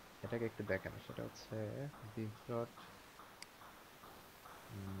 দাঁড়ান, এটাকে একটু দেখেন, সেটা হচ্ছে দিস ডট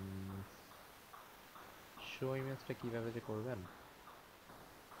শো ইমেজটা কিভাবে যে করবেন।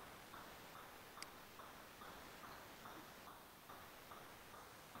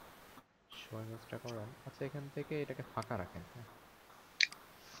 শো ইমেজটা করেন, আচ্ছা এখান থেকে এটাকে ফাঁকা রাখেন, হ্যাঁ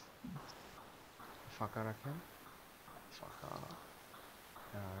ফাঁকা রাখেন, ফাঁকা।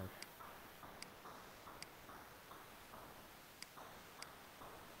 আর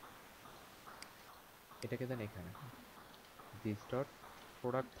এটাকে দেন এখানে this dot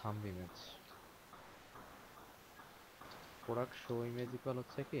product thumb image. Product show image equal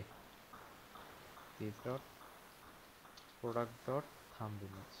হচ্ছে কি this dot product dot thumb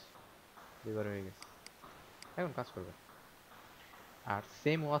image. দুইবার হয়ে গেছে, এখন কাজ করবে। আর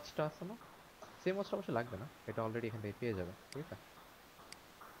সেম ওয়াচটা আছে না, সেম ওয়াচটা অবশ্যই লাগবে না, এটা অলরেডি এখান থেকে পেয়ে যাবে, ঠিক আছে?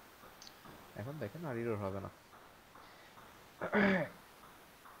 এখন দেখেন আর এরর হবে না।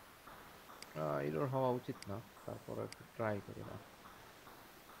 এরর হওয়া উচিত না, তারপর একটু ট্রাই করি না।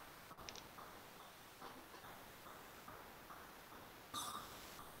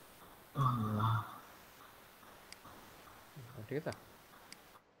 ঠিক আছে,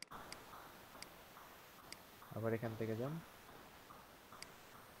 আবার এখান থেকে যান,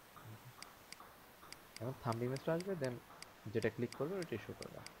 এখন থাম্ব ইমেজটা আসবে, দেন যেটা ক্লিক করবে ওইটাই শো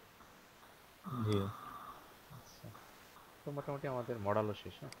করবে। জি। আচ্ছা, তো মোটামুটি আমাদের মডেলও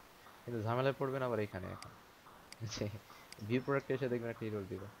শেষ। হ্যাঁ, কিন্তু ঝামেলায় পড়বেন আবার এখানে এখন, যে ভিউ প্রোডাক্টে এসে দেখবেন একটা এরর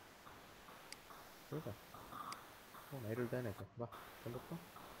দিবে। ঠিক আছে, ও না, এরর দেয় না তো, বাহ, সুন্দর তো।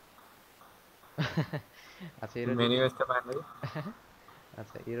 আচ্ছা, এরর মেনু যদি আসতে পারেন নাকি?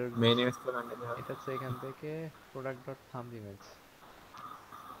 আচ্ছা, এরর মেনু আসতে পারেন নাকি? এটা হচ্ছে এখান থেকে প্রোডাক্ট ডট থাম্ব ইমেজ,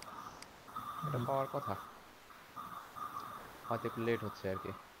 এটা পাওয়ার কথা, হয়তো একটু লেট হচ্ছে আর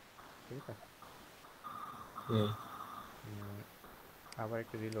কি। ঠিক আছে, জি। উম, আবার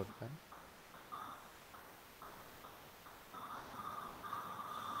একটু রিলোড দেন।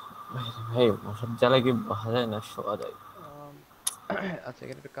 ভাই ভাই, ওসব জ্বালায় কি বসা যায় না, শোয়া যায়? আম, আচ্ছা,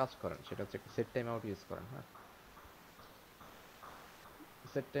 এখানে একটা কাজ করেন, সেটা হচ্ছে একটা সেট টাইম আউট ইউজ করেন। হ্যাঁ,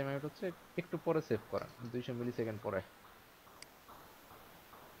 সেট টাইম আউট হচ্ছে একটু পরে সেভ করেন, 200 মিলি সেকেন্ড পরে।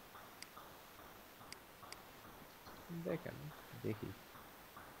 দেখেন, দেখি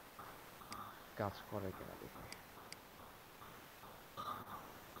কাজ করে কিনা দেখি।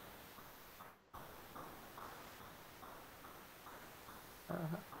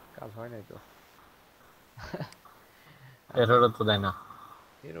 হ্যাঁ, কাজ হয় নাই তো। আচ্ছা, এররও তো দেয় না।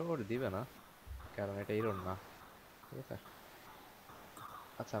 এরর দিবে না, কারণ এটা এরর না। ঠিক আছে,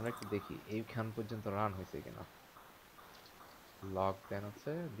 আচ্ছা আমরা একটু দেখি এইখান পর্যন্ত রান হয়েছে কিনা। লগ দেন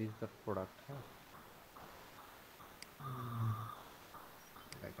হচ্ছে দিস দ্য প্রোডাক্ট। হ্যাঁ,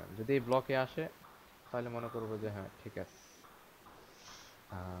 দেখেন যদি এই ব্লকে আসে তাহলে মনে করবো যে হ্যাঁ ঠিক আছে,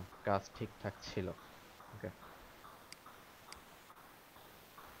 কাজ ঠিকঠাক ছিল। ওকে,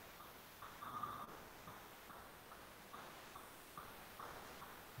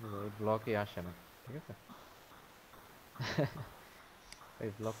 এই ব্লকে আসে না। ঠিক আছে, এই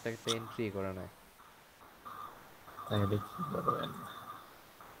ব্লকটাকে তো এন্ট্রি করে নেয়। তাহলে কি করবেন?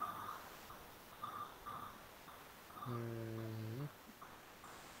 হুম,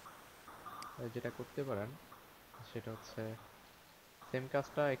 যেটা করতে পারেন সেটা হচ্ছে সেম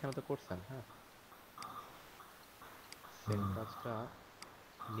কাজটা এখানে তো করছেন। হ্যাঁ, সেম কাজটা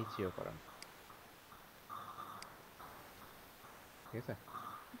নিচেও করেন। ঠিক আছে,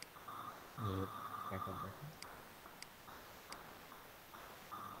 জি। এখন দেখেন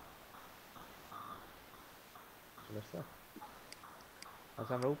চলে আসছে।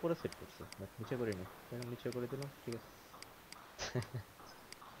 আচ্ছা, আমরা উপরে সেট করছি বাট নিচে করিনি, এখন নিচে করে দিলাম। ঠিক আছে,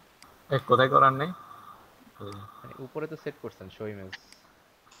 কোথায় করার নেই? মানে উপরে তো সেট করছেন শো ইমেজ,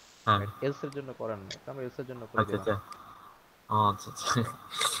 হ্যাঁ। বাট এলস এর জন্য করার নাই, তো আমরা এলস এর জন্য করে আচ্ছা দিলাম। আচ্ছা। ও আচ্ছা আচ্ছা।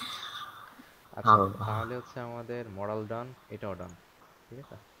 আচ্ছা, আল্লাহ। তাহলে হচ্ছে আমাদের মডেল ডান, এটাও ডান। ঠিক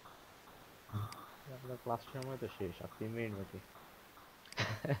আছে, আপনার ক্লাসের সময় তো শেষ, আর 3 মিনিট বাকি।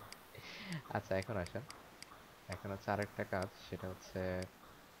 আচ্ছা, এখন আসেন, এখন হচ্ছে আরেকটা কাজ, সেটা হচ্ছে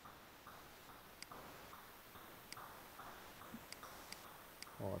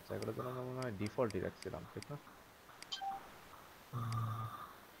ও আচ্ছা, এগুলোর জন্য আমরা মনে হয় ডিফল্টই রাখছিলাম, ঠিক না?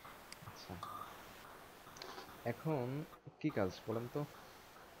 আচ্ছা, এখন কি কাজ বলেন তো?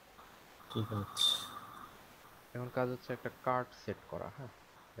 ঠিক আছে। এখন কাজ হচ্ছে একটা কার্ট সেট করা। হ্যাঁ,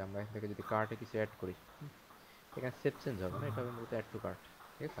 যে আমরা এখান থেকে যদি কার্টে কিছু অ্যাড করি, এখানে সেট চেঞ্জ হবে না, এটা হবে মূলত অ্যাড টু কার্ট।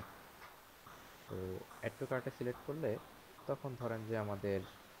 ঠিক আছে, তো অ্যাড টু কার্টে সিলেক্ট করলে তখন ধরেন যে আমাদের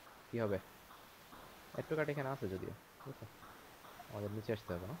কি হবে, অ্যাড টু কার্ট এখানে আছে যদিও। ঠিক আছে, আমাদের নিচে আসতে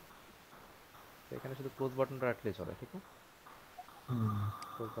হবে না, তো এখানে শুধু ক্লোজ বাটনটা রাখলেই চলে। ঠিক না,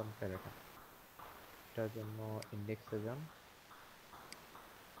 ক্লোজ বাটনটা রাখেন। এটার জন্য ইন্ডেক্সে যান।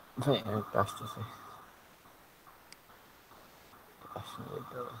 ভাই একটা আসতেছে, আসলে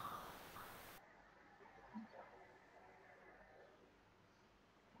এটা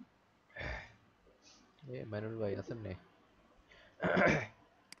এ মাইনুল ভাই আছেন নে?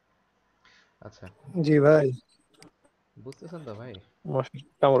 আচ্ছা, জি ভাই, বুঝতেছেন তো ভাই? মশার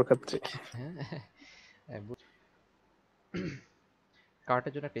কামড় খাচ্ছে। হ্যাঁ,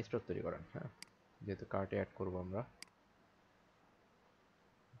 কার্টের জন্য একটা স্টোর তৈরি করেন। হ্যাঁ, যেহেতু কার্টে অ্যাড করবো আমরা,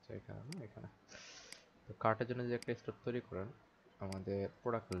 আচ্ছা এখানে না, এখানে। তো কার্টের জন্য যে একটা স্টোর তৈরি করেন, আমাদের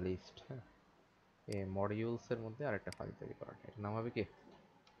প্রোডাক্ট লিস্ট। হ্যাঁ, এই মডিউলস এর মধ্যে আরেকটা ফাইল তৈরি করেন, এটার নাম হবে কি,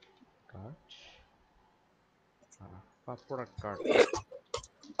 কার্ট বা product cart,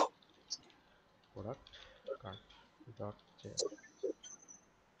 product cart dot JS.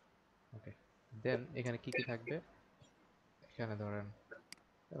 ওকে, দেন এখানে কি কি থাকবে, এখানে ধরেন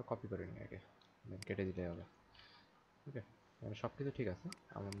কপি করে নিই আগে। কেটে দিলে হবে। ওকে, মানে সব কিছু ঠিক আছে।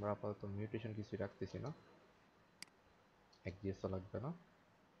 আমরা আপাতত মিউটেশন কিছুই রাখতেছি না, এক্সিএসও লাগবে না।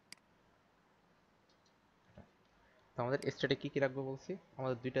 তো আমাদের স্টেটে কি কি রাখবো বলছি,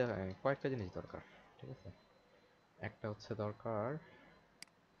 আমাদের কয়েকটা জিনিস দরকার, ঠিক আছে। একটা হচ্ছে দরকার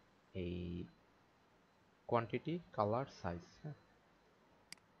এই কোয়ান্টিটি, কালার, সাইজ। হ্যাঁ,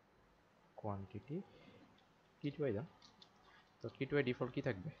 কোয়ান্টিটি কিট ওয়াই দাম, তো কিট ওয়াই ডিফল্ট কি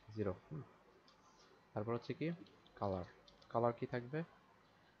থাকবে 0। তারপর হচ্ছে কি কালার, কালার কি থাকবে,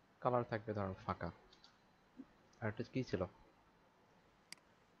 কালার থাকবে ধরুন ফাঁকা। আর একটা কি ছিল,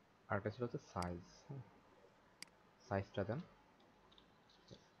 আর একটা ছিল হচ্ছে সাইজ, সাইজটা দেন।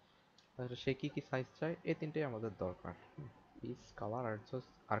 তাহলে সে কি কি সাইজ চাই, এই তিনটেই আমাদের দরকার, পিস, কালার, আর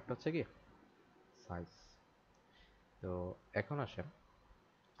আরেকটা হচ্ছে কি সাইজ। তো এখন আসেন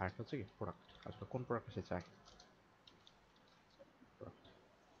আরেকটা হচ্ছে কি প্রোডাক্ট, আসলে কোন প্রোডাক্ট সে চায়।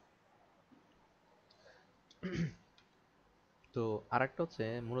 তো আরেকটা হচ্ছে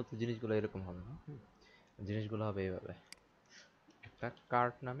মূলত জিনিসগুলো এরকম হবে না, জিনিসগুলো হবে এইভাবে, একটা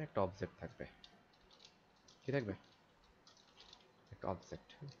কার্ট নামে একটা অবজেক্ট থাকবে, কি থাকবে, একটা অবজেক্ট।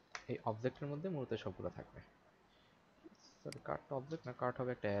 এই অবজেক্টের মধ্যে মূলত সবগুলো থাকবে। সরি, কার্টটা অবজেক্ট না, কার্ট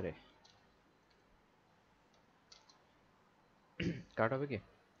হবে একটা অ্যারে। কার্ট হবে কি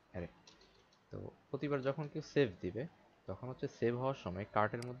অ্যারে। তো প্রতিবার যখন কেউ সেভ দিবে, তখন হচ্ছে সেভ হওয়ার সময়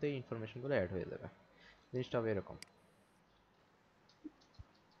কার্টের মধ্যে এই ইনফরমেশনগুলো অ্যাড হয়ে যাবে। জিনিসটা হবে এরকম,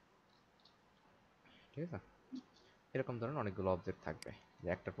 ঠিক আছে। এরকম ধরনের অনেকগুলো অবজেক্ট থাকবে, যে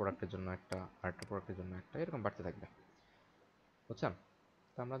একটা প্রোডাক্টের জন্য একটা, আরেকটা প্রোডাক্টের জন্য একটা, এরকম বাড়তে থাকবে, বুঝছেন।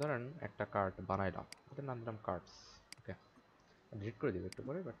 তো আমরা ধরেন একটা কার্ট বানাইলাম, এটার নাম দিলাম কার্টস। ওকে, ডিলিট করে দিব একটু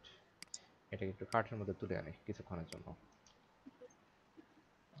পরে, বাট এটাকে একটু কার্টের মধ্যে তুলে আনি কিছুক্ষণের জন্য।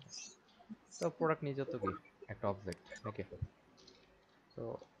 তো প্রোডাক্ট নিজে তো কি একটা অবজেক্ট নাকি। তো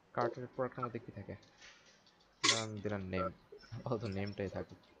কার্টের প্রোডাক্টের মধ্যে কি থাকে, ধরেন দিলাম নেম, অত নেমটাই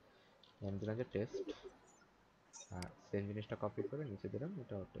থাকুক, নেম দিলাম যে টেস্ট, আর সেম জিনিসটা কপি করে নিচে দিলাম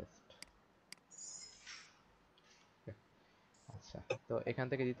এটাও টেস্ট। আচ্ছা, তো এখান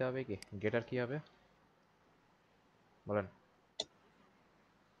থেকে দিতে হবে কি গেটার, কি হবে বলেন,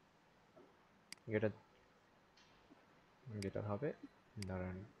 গেটার, গেটার হবে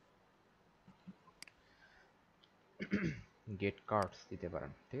ধরেন গেট কার্ডস দিতে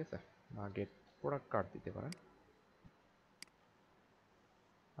পারেন, ঠিক আছে, বা গেট প্রোডাক্ট কার্ড দিতে পারেন।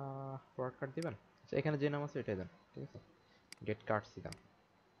 প্রোডাক্ট কার্ড দিবেন, আচ্ছা এখানে যে নাম আছে এটাই দেন, ঠিক আছে। গেট কার্ডস দিলাম,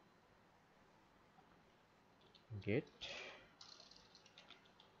 গেট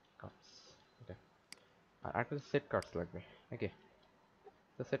কার্ডস, ওকে। আর একটা সেট কার্ডস লাগবে নাকি।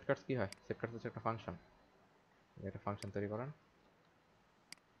 তো সেট কার্ডস কি হয়, সেট কার্ডস হচ্ছে একটা ফাংশন, একটা ফাংশন তৈরি করেন,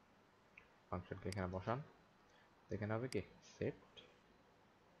 ফাংশনকে এখানে বসান। তো এখানে হবে কি সেট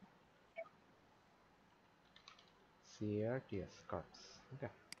CARTS কার্ডস, ওকে।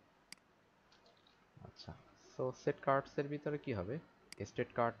 আচ্ছা, সো সেট কার্ডস এর ভিতরে কি হবে, স্টেট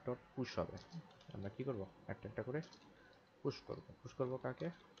কার্ড ডট পুশ হবে। আমরা কি করব, একটা একটা করে পুশ করব। পুশ করব কাকে,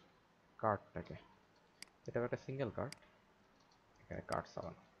 কার্ডটাকে। এটা একটা সিঙ্গেল কার্ড, এখানে কার্ড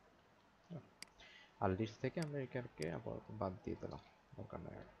চালানো। আর লিস্ট থেকে আমরা এখানকে আপাতত বাদ দিয়ে দিলাম, দরকার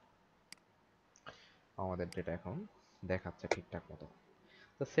নাই আর। আমাদের ডেটা এখন দেখাচ্ছে ঠিকঠাক মতো।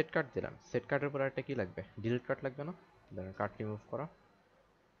 তো সেট কার্ড দিলাম, সেট কার্ডের পর একটা কি লাগবে, ডিলিট কার্ড লাগবে না, ধরেন কার্ড রিমুভ করা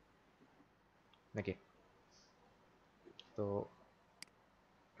নাকি। তো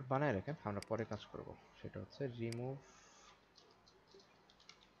বানায় রাখেন, আমরা পরে কাজ করব, সেটা হচ্ছে রিমুভ,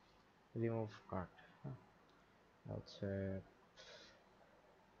 রিমুভ কার্ড হচ্ছে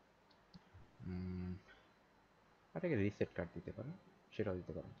এটাকে রিসেট কার্ড দিতে পারেন, সেটাও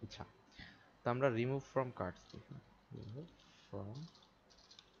দিতে পারেন ইচ্ছা। তো আমরা রিমুভ ফ্রম কার্ডস দিই, রিমুভ ফ্রম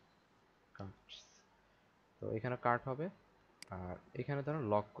কার্ডস। তো এখানে কার্ড হবে, আর এখানে ধরুন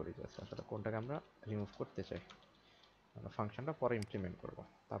লক করি জাস্ট, আসলে কোনটাকে আমরা রিমুভ করতে চাই। আমরা ফাংশনটা পরে ইমপ্লিমেন্ট করব,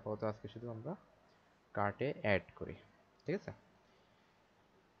 তারপর তো আজকে শুধু আমরা কার্টে অ্যাড করি, ঠিক আছে।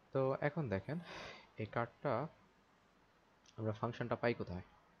 তো এখন দেখেন এই কার্ডটা আমরা ফাংশনটা পাই কোথায়,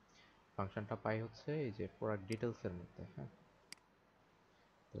 ফাংশনটা পাই হচ্ছে এই যে প্রোডাক্ট ডিটেলসের মধ্যে, হ্যাঁ।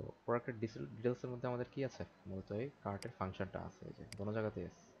 তো প্রোডাক্টের ডিটেলসের মধ্যে আমাদের কি আছে, মূলত এই কার্টের ফাংশনটা আছে, এই যে দোনো জায়গাতেই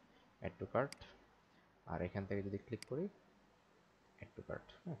আছে, অ্যাড টু কার্ট। আর এখান থেকে যদি ক্লিক করি অ্যাড টু কার্ট,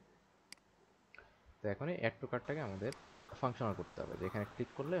 হ্যাঁ। তো এখন এই অ্যাড টু কার্টটাকে আমাদের ফাংশনাল করতে হবে, যে এখানে ক্লিক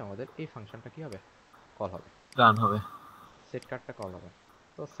করলে আমাদের এই ফাংশনটা কি হবে, কল হবে, রান হবে। সেট কার্টটা কল হবে।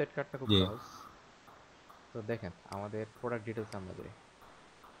 তো সেট কার্টটা খুব জি। সহজ। তো দেখেন আমাদের প্রোডাক্ট ডিটেলস আমরা যাই,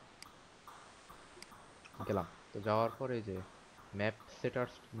 গেলাম। তো যাওয়ার পরে এই যে ম্যাপ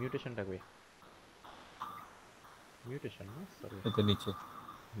সেটার্স মিউটেশনটা কই, মিউটেশন না সরি, এতে নিচে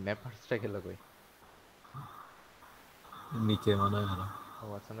ম্যাপার্সটা গেল কই, নিচে মনে হয় হলো। ও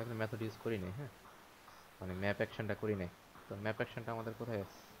আচ্ছা, আমরা এখানে মেথড ইউজ করি নাই, হ্যাঁ, মানে ম্যাপ অ্যাকশনটা করি নাই। তো ম্যাপ অ্যাকশনটা আমাদের কোথায়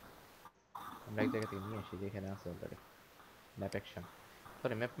আছে? আমরা এক জায়গা থেকে নিয়ে আসি, যেখানে আছে already map action.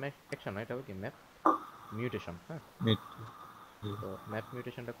 Sorry, map map action নয়, এটা হবে কি ম্যাপ মিউটেশন, হ্যাঁ। মিড। তো ম্যাপ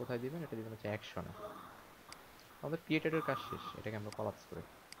মিউটেশনটা কোথায় দিবেন? এটা দিবেন হচ্ছে অ্যাকশনে। আমাদের ক্রিয়েটেডের কাজ শেষ, এটাকে আমরা কলাপস করি।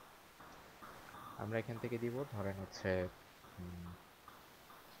 আমরা এখান থেকে দিব ধরেন হচ্ছে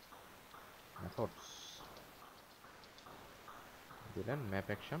মেথডস, দিলেন ম্যাপ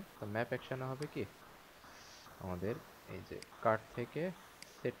অ্যাকশন। তো ম্যাপ অ্যাকশনে হবে কি আমাদের এই যে কার্ট থেকে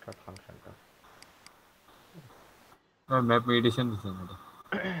সেট কার্ট ফাংশনটা, ম্যাপ মেডিটেশন দিছেন এটা।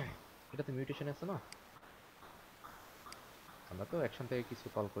 এটাতে মিউটেশন আছে না, আমরা তো অ্যাকশন থেকে কিছু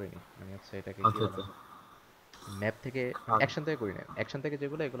কল করিনি, মানে হচ্ছে এটাকে কি আচ্ছা বলে আচ্ছা। ম্যাপ থেকে, মানে অ্যাকশন থেকে করি না। অ্যাকশন থেকে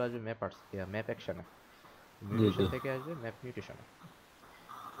যেগুলো এগুলো আসবে ম্যাপ আর্টস, ম্যাপ অ্যাকশনে। জি মিউটেশন জি। থেকে আসবে ম্যাপ মিউটেশনে।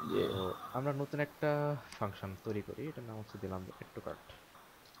 জি। তো আমরা নতুন একটা ফাংশন তৈরি করি, এটার নাম হচ্ছে দিলাম add to cart.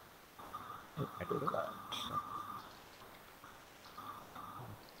 Add to cart,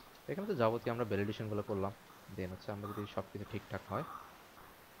 এখানে তো যাবতীয় আমরা ভ্যালিডেশন গুলো করলাম। দেন হচ্ছে আমরা যদি সবকিছু ঠিকঠাক হয়,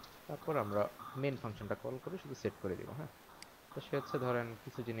 তারপর আমরা মেন ফাংশনটা কল করে শুধু সেট করে দিব, হ্যাঁ। তো সে হচ্ছে ধরেন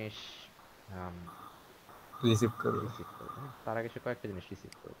কিছু জিনিস রিসিভ করবে। রিসিভ করবে, হ্যাঁ। তার আগে সে কয়েকটা জিনিস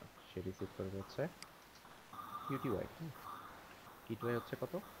রিসিভ করবে। সে রিসিভ করবে হচ্ছে কিউটিওয়াই, হ্যাঁ। কিউটিওয়াই হচ্ছে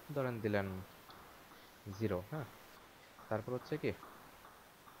কত? ধরেন দিলেন 0, হ্যাঁ। তারপর হচ্ছে কি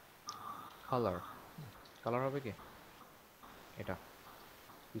কালার, কালার হবে কি এটা,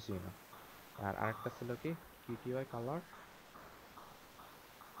 কিছুই না। আর আরেকটা ছিল কি কিউটিওয়াই কালার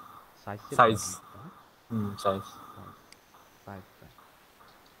সাইজ ছিল সাইজ। মনে হয় একটা, হ্যাঁ। সাইজ। সাইজ, সাইজ দেন,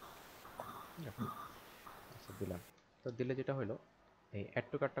 ঠিক আছে। আচ্ছা দিলাম। তো দিলে যেটা হলো, এই অ্যাড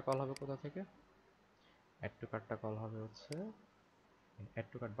টু কার্টটা কল হবে কোথা থেকে? অ্যাড টু কার্টটা কল হবে হচ্ছে অ্যাড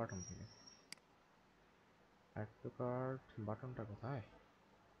টু কার্ট বাটন থেকে। অ্যাড টু কার্ট বাটনটা কোথায়?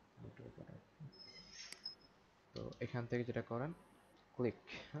 তো এখান থেকে যেটা করেন ক্লিক,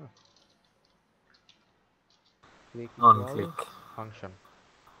 হ্যাঁ, click on equals click. Function.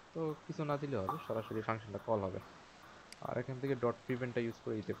 তো কিছু না দিলে হবে, সরাসরি ফাংশনটা কল হবে। আর এখান থেকে ডট প্রিভেন্টটা ইউজ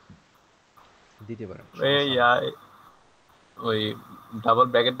করে দিতে দিতে পারেন, এই সমস্যা নেই। ওই ডাবল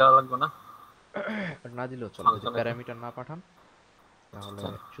ব্র্যাকেট দেওয়া লাগবে না আর না দিলেও চলে, যদি ফাংশনেতে? প্যারামিটার না পাঠান তাহলে আচ্ছা।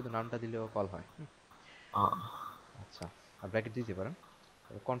 শুধু নামটা দিলেও কল হয়। হ্যাঁ। আচ্ছা, আর ব্র্যাকেট দিতে পারেন,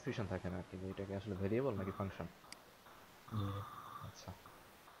 কনফিউশন থাকে না আর কি, যে এটাকে আসলে ভেরিয়েবল নাকি ফাংশন। আচ্ছা,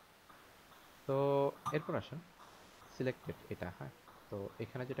 তো এরপর আসেন সিলেক্টেড এটা, হ্যাঁ। তো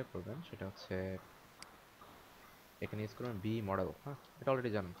এখানে যেটা করবেন সেটা হচ্ছে এখানে ইউজ করবেন বি মডেল, হ্যাঁ। এটা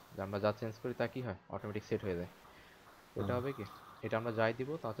অলরেডি জানেন যে আমরা যা চেঞ্জ করি তা কি হয়, অটোমেটিক সেট হয়ে যায়। তো এটা হবে কি, এটা আমরা যাই দিব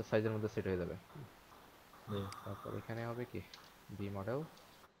তা হচ্ছে সাইজের মধ্যে সেট হয়ে যাবে। তারপর এখানে হবে কি বি মডেল,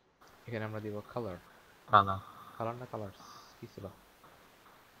 এখানে আমরা দিব কালার। কালার। কালার না কালার্স, কি ছিল?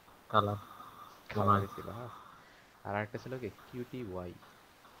 কালার মনে হয়। কালারই ছিল, হ্যাঁ। আর আরেকটা ছিল কি কিউটি ওয়াই।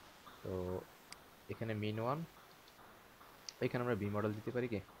 তো এখানে মিন ওয়ান, এখানে আমরা বি মডেল দিতে পারি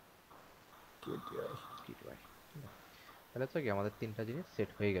কি KTI। Cutie Y. তাহলে হচ্ছে কি আমাদের তিনটা জিনিস সেট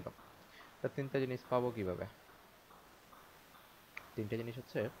হয়ে গেল। তা তিনটা জিনিস পাবো কিভাবে? তিনটা জিনিস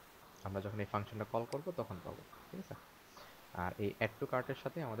হচ্ছে আমরা যখন এই ফাংশনটা কল করব তখন পাবো, ঠিক আছে। আর এই অ্যাড টু কার্টের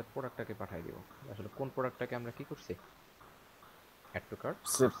সাথে আমাদের প্রোডাক্টটাকে পাঠিয়ে দিব। আসলে কোন প্রোডাক্টটাকে আমরা কি করছি, অ্যাড টু কার্ট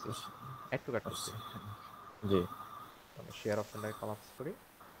সেভ করছি, অ্যাড টু কার্ট করছি। জি। আমরা শেয়ার অপশনটাকে কলাপস করি,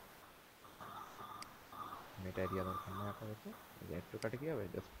 মেটা এরিয়া দরকার নেই আপাতত। এই যে অ্যাড টু কার্টে কি হবে,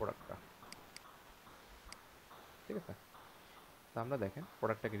 জাস্ট প্রোডাক্টটা, ঠিক আছে। তো আমরা দেখেন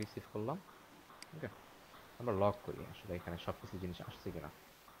প্রোডাক্টটাকে রিসিভ করলাম, ওকে। আমরা লগ করি আসলে এখানে সব কিছু জিনিস আসছে কিনা।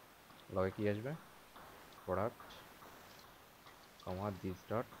 লগে কি আসবে, product comma this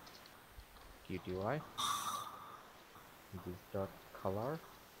dot কিউটিওয়াই, this dot colour,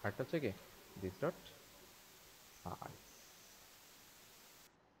 আরেকটা হচ্ছে কি দিস ডট সাইজ।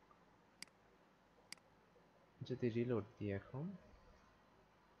 যদি রিলোড দিই এখন,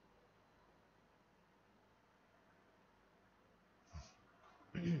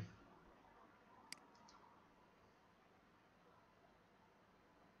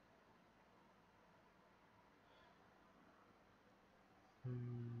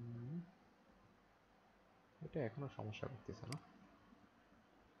 এটা এখনো সমস্যা করতেছে না।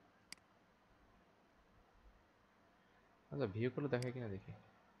 আচ্ছা ভিউ করলে দেখায় কিনা দেখি।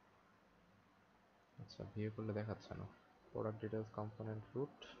 আচ্ছা ভিউ করলে দেখাচ্ছে না। প্রোডাক্ট ডিটেলস কম্পোনেন্ট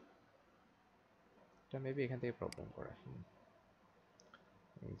রুট, এটা মেবি এখান থেকে প্রবলেম করে।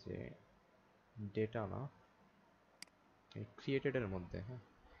 এই যে ডেটা না, এই ক্রিয়েটেড এর মধ্যে, হ্যাঁ,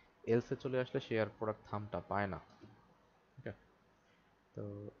 এলসে চলে আসলে সে আর প্রোডাক্ট থামটা পায় না, ঠিক আছে। তো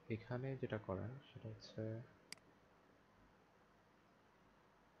এখানে যেটা করেন সেটা হচ্ছে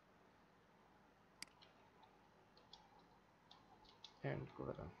এন্ড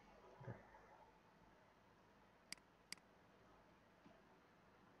করে দাও।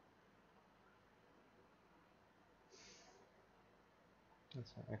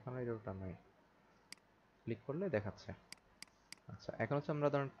 আচ্ছা এখন এই রোটা নাই, ক্লিক করলে দেখাচ্ছে। আচ্ছা এখন হচ্ছে আমরা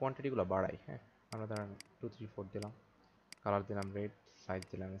ধরেন কোয়ান্টিটিগুলো বাড়াই। হ্যাঁ, আমরা ধরেন 2 3 4 দিলাম, কালার দিলাম রেড, সাইজ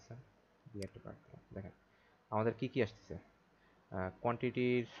দিলাম এসে, দিয়ে একটা কাট দিলাম। দেখেন আমাদের কি কি আসতেছে,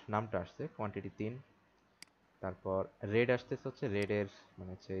 কোয়ান্টিটির নামটা আসছে কোয়ান্টিটি 3, তারপর রেড আসতেছে হচ্ছে রেডের মানে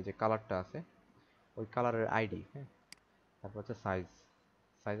হচ্ছে এই যে কালারটা আছে ওই কালারের আইডি। হ্যাঁ, তারপর হচ্ছে সাইজ,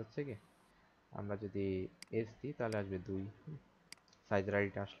 সাইজ হচ্ছে কি আমরা যদি এস দিই তাহলে আসবে 2, সাইজের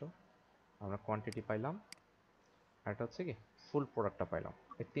আইডিটা আসলো, আমরা কোয়ান্টিটি পাইলাম, আর এটা হচ্ছে কি ফুল প্রোডাক্টটা পাইলাম।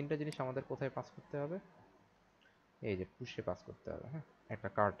 এই তিনটা জিনিস আমাদের কোথায় পাস করতে হবে, এই যে পুশে পাস করতে হবে। হ্যাঁ, একটা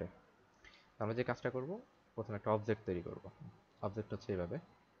কার্টে আমরা যে কাজটা করব, প্রথমে একটা অবজেক্ট তৈরি করব। অবজেক্ট হচ্ছে এইভাবে,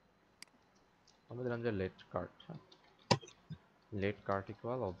 আমরা দিলাম যে লেট কার্ট। হ্যাঁ, লেট কার্ট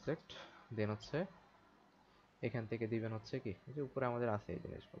ইকুয়াল অবজেক্ট, দেন হচ্ছে এখান থেকে দিবেন হচ্ছে কি এই যে উপরে আমাদের আছে এই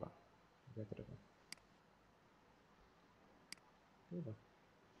জিনিসগুলো যতটুকু, ঠিক আছে?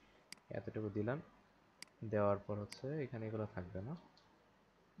 এতটুকু দিলাম, দেওয়ার পর হচ্ছে এখানে এগুলো থাকবে না,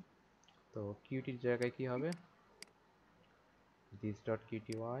 তো কিউটির জায়গায় কি হবে, দিস ডট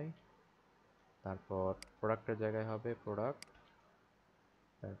কিউটিওয়াই, তারপর প্রোডাক্টের জায়গায় হবে প্রোডাক্ট,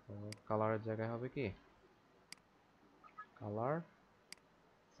 তারপর কালারের জায়গায় হবে কি কালার,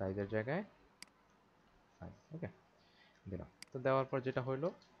 সাইজের জায়গায় সাইজ। ওকে, দিলাম। তো দেওয়ার পর যেটা হইলো,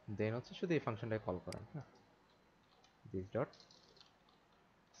 দেন হচ্ছে শুধু এই ফাংশনটাকে কল করেন। হ্যাঁ, দিস ডট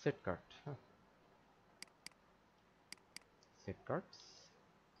সেট কার্ট। হ্যাঁ, সেট কার্টস,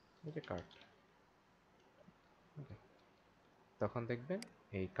 এই যে কার্ট। ওকে, তখন দেখবেন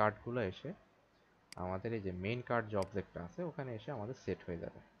এই কার্ডগুলো এসে আমাদের এই যে মেইন কার্ড যে অবজেক্টটা আছে ওখানে এসে আমাদের সেট হয়ে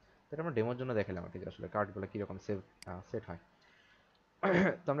যাবে। তো এটা আমরা ডেমোর জন্য দেখালাম আর কি, যে আসলে কার্ডগুলো কীরকম সেট হয়।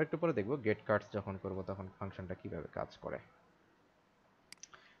 তো আমরা একটু পরে দেখবো গেট কার্ডস যখন করব তখন ফাংশনটা কিভাবে কাজ করে।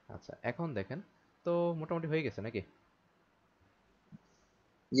 আচ্ছা এখন দেখেন, তো মোটামুটি হয়ে গেছে নাকি?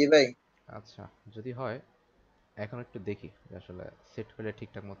 জি ভাই। আচ্ছা যদি হয় এখন একটু দেখি যে আসলে সেট হলে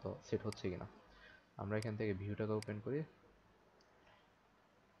ঠিকঠাক মতো সেট হচ্ছে কিনা। আমরা এখান থেকে ভিউটাকে ওপেন করি,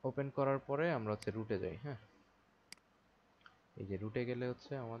 ওপেন করার পরে আমরা হচ্ছে রুটে যাই। হ্যাঁ, এই যে রুটে গেলে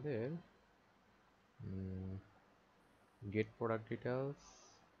হচ্ছে আমাদের গেট প্রোডাক্ট ডিটেলস,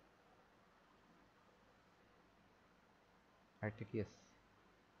 আরেকটা কি আছে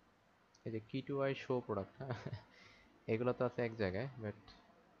এই যে কি টু আই শো প্রোডাক্ট। হ্যাঁ, এগুলো তো আছে এক জায়গায়, বাট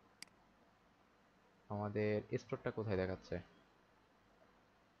আমাদের স্টোরটা কোথায় দেখাচ্ছে,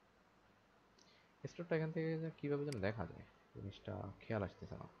 স্টোরটা এখান থেকে কিভাবে যেন দেখা যায় জিনিসটা খেয়াল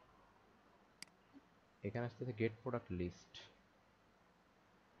আসতেছে না। এখানে আসতেছে gate product list,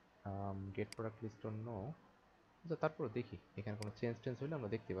 gate product list অন্য। আচ্ছা তারপর দেখি এখানে কোনো চেঞ্জ টেঞ্জ হলে আমরা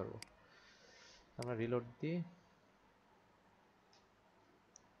দেখতে পারবো। আমরা রিলোড দিই,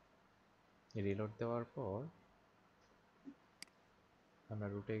 রিলোড দেওয়ার পর আমরা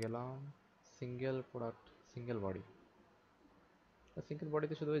রুটে গেলাম, single product single body, single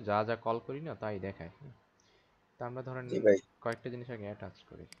বডিতে শুধু ওই যা যা কল করি না তাই দেখায়। তা আমরা ধরেন জি ভাই। কয়েকটা জিনিস আগে অ্যাটাচ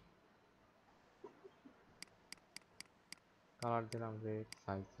করি, কালার দিলাম রেড,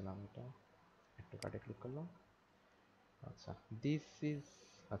 সাইজ দিলাম এটা, একটু কাটে ক্লিক করলাম। আচ্ছা দিস ইজ,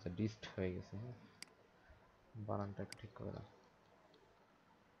 আচ্ছা ডিস্ট হয়ে গেছে। হ্যাঁ, বানানটা একটু ঠিক করে দাও।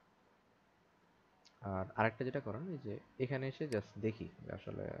 আর আরেকটা যেটা করেন এই যে এখানে এসে জাস্ট দেখি যে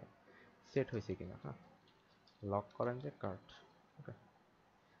আসলে সেট হয়েছে কিনা। হ্যাঁ, লক করেন যে কার্ট। ওকে,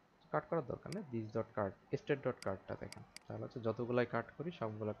 কাট করার দরকার নেই, this dot cart state dot কার্টটা দেখেন, তাহলে হচ্ছে যতগুলাই কাট করি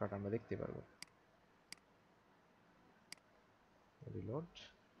সবগুলো কার্ট আমরা দেখতে পারবো। রিলোড,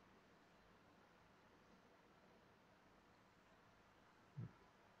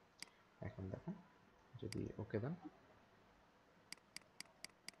 এখন দেখেন যদি ওকে দেন,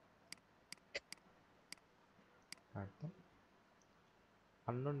 কার্ট দেন,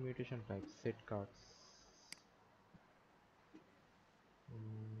 unknown mutation type set carts,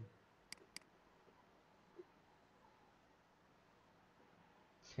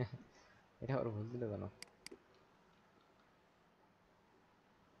 এটা আবার ভুল দিলে কেন?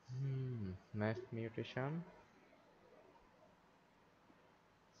 Math mutation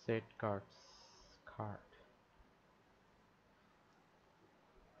set carts, cart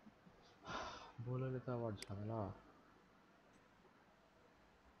ভুল হলে তো আবার ঝামেলা।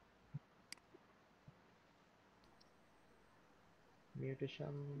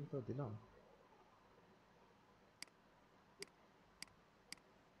 মিউটেশন তো দিলাম,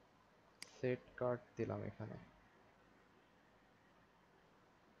 সেট কার্ট দিলাম এখানে,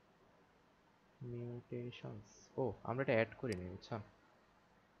 মিউটেশনস, ও আমরা এটা অ্যাড করিনি বুঝছেন,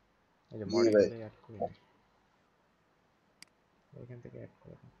 এই যে জি ভাই। মডিউলে অ্যাড করিনি, এখান থেকে অ্যাড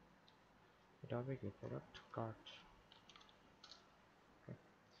করে দিন। এটা হবে কি প্রোডাক্ট কার্ট,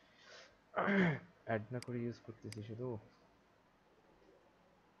 অ্যাড না করে ইউজ করতেছি শুধু।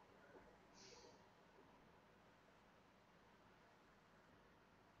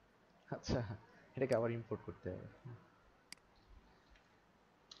 আচ্ছা, এটাকে আবার ইম্পোর্ট করতে হবে।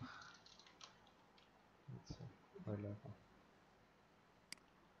 আচ্ছা, হইলো এখন।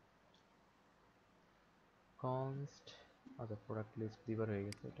 কনস্ট, আচ্ছা প্রোডাক্ট লিস্ট দুইবার হয়ে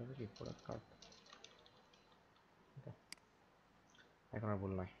গেছে, এটা হবে কি প্রোডাক্ট কার্ট। এখন আর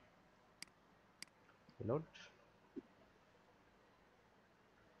ভুল নাই। রিলোড।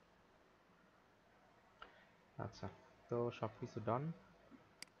 আচ্ছা, তো সব কিছু ডান,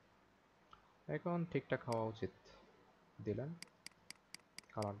 এখন ঠিকঠাক হওয়া উচিত। দিলেন,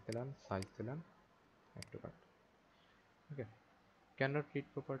 কালার দিলেন, সাইজ দিলেন, একটু কাট। ওকে, can not read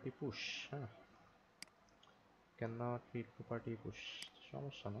property push, হ্যাঁ can not read property push,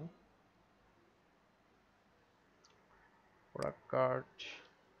 সমস্যা নেই। Product cart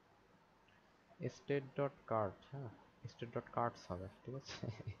state dot cart, হ্যাঁ স্টেট ডট কার্টস হবে, ঠিক আছে।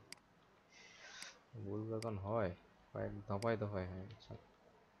 ভুল যখন হয় কয়েক দফায় দফায় হয়, বুঝছেন।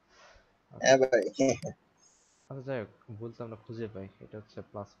 আচ্ছা হ্যাঁ ভাই। আচ্ছা, যাই হোক ভুল তো আমরা খুঁজে পাই, এটা হচ্ছে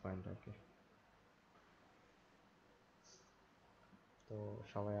প্লাস পয়েন্ট আর কি। তো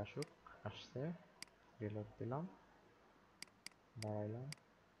সবাই আসুক, আসছে, রিলোড দিলাম, বাড়াইলাম,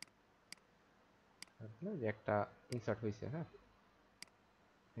 দেখলাম যে একটা ইনসার্ট হয়েছে, হ্যাঁ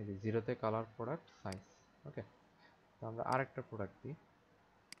এই যে জিরোতে কালার প্রোডাক্ট সাইজ। ওকে, তো আমরা আরেকটা প্রোডাক্ট দিই,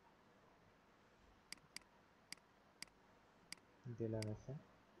 দিলাম এসে,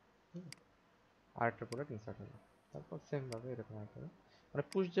 আরেকটা প্রোডাক্ট ইনসার্ট হলো, তারপর সেম ভাবে এরকম একটা, মানে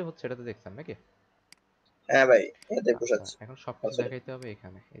পুশ যে হচ্ছে এটা তো দেখছেন নাকি। হ্যাঁ ভাই, এতে আচ্ছা, পোষাচ্ছে এখন সবকিছু আসলে। দেখাইতে হবে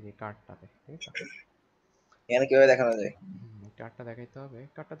এখানে, এই যে কার্ডটাতে, ঠিক আছে। এখানে কিভাবে দেখানো যায়? কার্ডটা দেখাইতে হবে,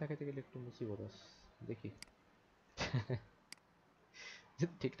 কার্ডটা দেখাইতে গেলে একটু মুসিবত আছে। দেখি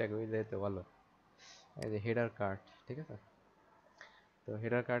ঠিকঠাক হয়ে যায় তো ভালো। এই যে হেডার কার্ড, ঠিক আছে। তো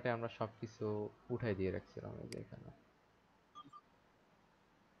হেডার কার্ডে আমরা সবকিছু উঠাই দিয়ে রাখছিলাম, এই যে এখানে,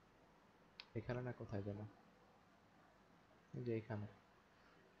 এখানে না কোথায় যেন, এই যে এখানে,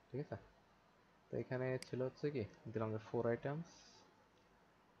 ঠিক আছে। তো এখানে ছিল হচ্ছে কি, দিলাম যে 4 আইটেমস,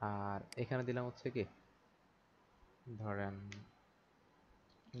 আর এখানে দিলাম হচ্ছে কি ধরেন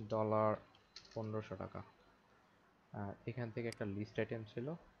ডলার 1500 টাকা, আর এখান থেকে একটা লিস্ট আইটেম ছিল,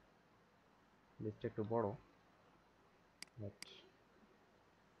 লিস্ট একটু বড়, বাট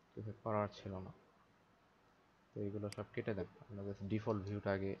কিছু করার ছিল না। তো এইগুলো সব কেটে দেন, আমরা জাস্ট ডিফল্ট ভিউটা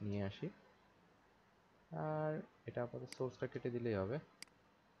আগে নিয়ে আসি, আর এটা আপাতত সোর্সটা কেটে দিলেই হবে,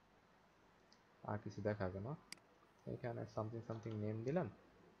 আর কিছু দেখাবে না। এখানে সামথিং সামথিং নেম দিলাম,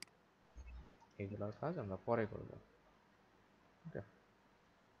 এইগুলোর কাজ আমরা পরে করব। ওকে,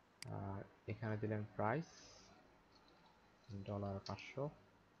 আর এখানে দিলেন প্রাইস $500,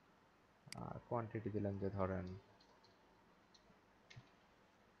 আর কোয়ান্টিটি দিলেন যে ধরেন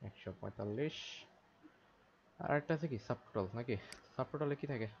 145, আর একটা আছে কি সাবটোটাল নাকি, সাবটোটালে কি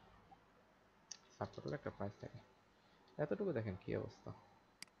থাকে, সাবটোটালে একটা প্রাইস থাকে, এতটুকু দেখেন কি অবস্থা।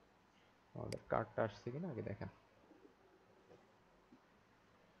 আমাদের কার্ডটা আসছে কিনা আগে দেখেন।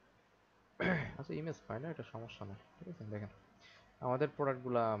 আচ্ছা ইমেজ পাই না, এটা সমস্যা না, ঠিক আছে। দেখেন আমাদের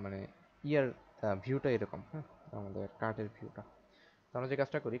প্রোডাক্টগুলা মানে ইয়ার ভিউটা এরকম, হ্যাঁ আমাদের কার্টের ভিউটা। তো আমরা যে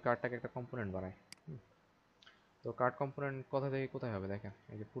কাজটা করি, কার্ডটাকে একটা কম্পোনেন্ট বানাই। তো কার্ড কম্পোনেন্ট কোথা থেকে কোথায় হবে দেখেন,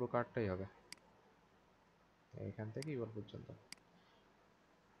 এই যে পুরো কার্ডটাই হবে এইখান থেকে ইউর পর্যন্ত।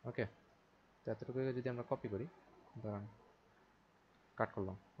 ওকে, তো এতটুকু যদি আমরা কপি করি, দাঁড়ান কাট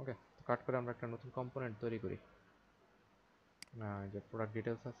করলাম। ওকে, তো কাট করে আমরা একটা নতুন কম্পোনেন্ট তৈরি করি, যে প্রোডাক্ট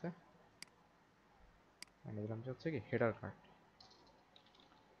ডিটেলস আছে, আমি দিলাম যে হচ্ছে কি header card,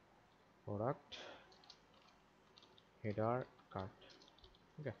 product header card.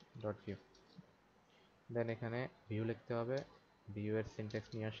 ওকে, ডট ভিউ, দেন এখানে ভিউ লিখতে হবে, ভিউ এর সিনট্যাক্স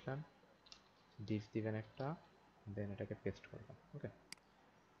নিয়ে আসলাম, ডিফ দিবেন একটা, দেন এটাকে পেস্ট করবেন। ওকে,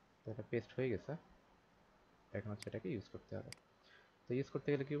 তো এটা পেস্ট হয়ে গেছে, এখন হচ্ছে এটাকে ইউজ করতে হবে। তো ইউজ করতে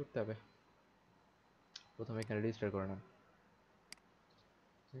গেলে কি করতে হবে, প্রথমে এখানে রেজিস্টার করে নেন।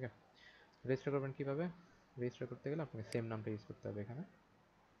 ঠিক আছে, রেজিস্টার করবেন কিভাবে, রেজিস্টার করতে গেলে আপনাকে সেম নামটা ইউজ করতে হবে। এখানে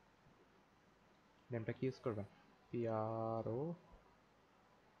নেমটা কি ইউজ করবেন, পিআরও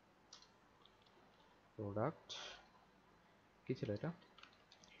প্রোডাক্ট, কি ছিল এটা,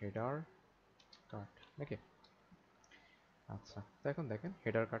 হেডার কার্ড নাকি। আচ্ছা, তো এখন দেখেন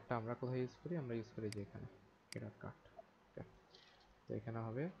হেডার কার্ডটা আমরা কোথায় ইউজ করি, আমরা ইউজ করি যে এখানে হেডার কার্ড। তো এখানে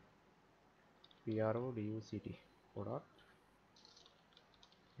হবে PRODUCT প্রোডাক্ট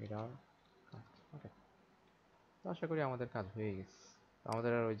হেডার। ওকে, তো আশা করি আমাদের কাজ হয়ে গেছে।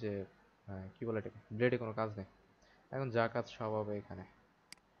 আমাদের আর ওই যে কি বলে এটাকে, ব্লেডে কোনো কাজ নেই। এখন যা কাজ সব হবে এখানে।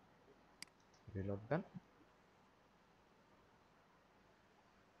 রিলোড দেন।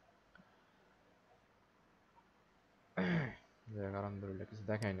 আলহামদুলিল্লাহ কিছু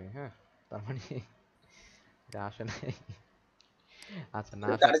দেখাই নাই। হ্যাঁ, তার মানে এটা আসে নাই। আচ্ছা না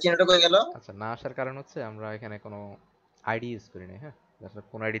আসার, কার্ড চিহ্নটা কই গেল? আচ্ছা না আসার কারণ হচ্ছে আমরা এখানে কোনো আইডি ইউজ করি নাই। হ্যাঁ, আসলে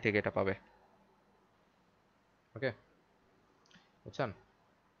কোন আইডি থেকে এটা পাবে। ওকে, বুঝছেন?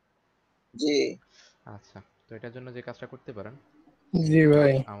 জি আচ্ছা, তো এটার জন্য যে কাজটা করতে পারেন, জি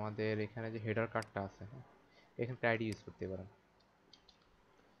ভাই। আমাদের এখানে যে হেডার কার্ডটা আছে, হ্যাঁ, এখানে একটা আইডি ইউজ করতে পারেন।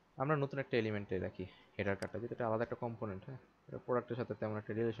 আমরা নতুন একটা এলিমেন্টে রাখি হেডার কার্ডটা, যেটা একটা আলাদা একটা কম্পোনেন্ট। হ্যাঁ, এটা প্রোডাক্টের সাথে তেমন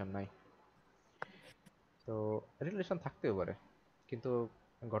একটা রিলেশন নাই। তো রিলেশন থাকতেও পারে, কিন্তু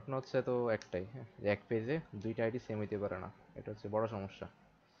ঘটনা হচ্ছে তো একটাই, হ্যাঁ, যে এক পেজে দুইটা আইডি সেম হইতে পারে না। এটা হচ্ছে বড় সমস্যা।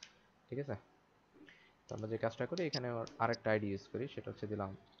 ঠিক আছে, তো আমরা যে কাজটা করি এখানে আরেকটা আইডি ইউজ করি, সেটা হচ্ছে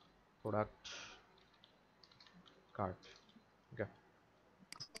দিলাম প্রোডাক্ট কার্ড। ওকে,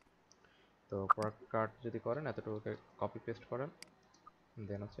 তো প্রোডাক্ট কার্ড যদি করেন এতটুকুকে কপি পেস্ট করেন,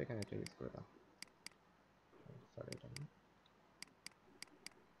 দেন হচ্ছে এখানে এটা ইউজ করে দাও। সরি, এটা না।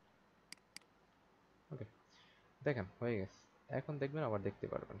 ওকে, দেখেন হয়ে গেছে। এখন দেখবেন আবার দেখতে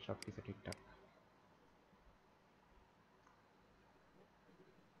পারবেন সব কিছু ঠিকঠাক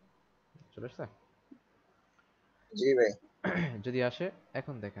চলে আসছে। জি ভাই, যদি আসে,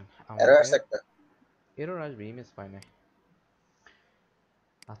 এখন দেখেন এরর আছে আমাদের একটা। এরর আসবে, ইমেজ পায় না।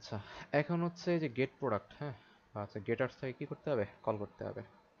 আচ্ছা, এখন হচ্ছে যে গেট প্রোডাক্ট। হ্যাঁ, আচ্ছা গেটার্স থেকে কি করতে হবে, কল করতে হবে।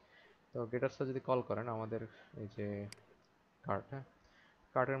 তো গেটার্সটা যদি কল করেন আমাদের এই যে কার্ট, হ্যাঁ,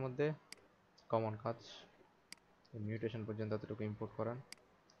 কার্টের মধ্যে কমন কাজ মিউটেশন পর্যন্ত এতটুকু ইম্পোর্ট করেন।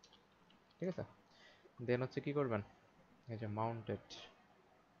 ঠিক আছে, দেন হচ্ছে কি করবেন, এই যে মাউন্টেড,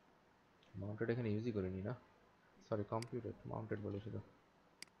 মাউন্টেড এখানে ইউজই করিনি না, সরি কম্পিউটেড, মাউন্টেড বলে শুধু।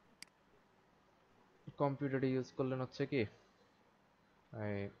 কম্পিউটেড ইউজ করলেন হচ্ছে কি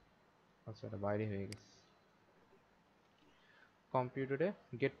এই, আচ্ছা এটা বাইরে হয়ে গেছে। কম্পিউটারে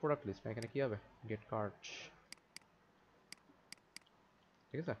গেট প্রোডাক্ট লিস্ট, এখানে কি হবে, গেট কার্ট।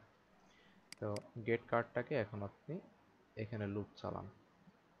 ঠিক আছে, তো গেট কার্ডটাকে এখন আপনি এখানে লুপ চালান।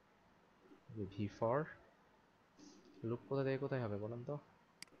 ভি ফর লুপ কোথা থেকে কোথায় হবে বলেন তো,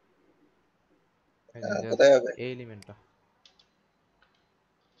 এই যে জাস্ট কোথায় হবে? এই এলিমেন্টটা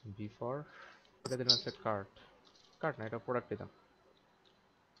ভি ফর, এটা দিন হচ্ছে কার্ট। কার্ট না, এটা প্রোডাক্ট দিতাম,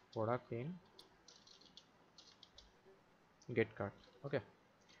 প্রোডাক্ট ইন গেট কার্ট। ওকে,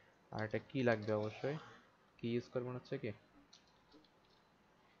 আর এটা কি লাগবে অবশ্যই, কি ইউজ করবেন হচ্ছে কি,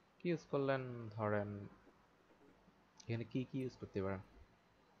 কি ইউজ করলেন ধরেন এখানে কি কি ইউজ করতে পারেন,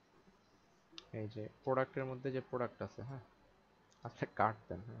 এই যে প্রোডাক্টের মধ্যে যে প্রোডাক্ট আছে, হ্যাঁ, আচ্ছা কার্ট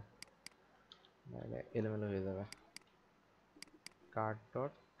দেন। হ্যাঁ, নাহলে এলোমেলো হয়ে যাবে। কার্ট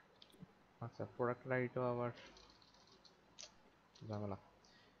ডট, আচ্ছা প্রোডাক্ট আইডিটাও আবার ঝামেলা।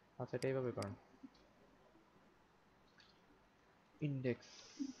 আচ্ছা এটা এইভাবে করেন, ইন্ডেক্স,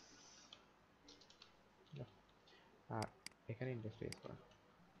 আর এখানে ইন্ডেক্সটা ইউজ করেন।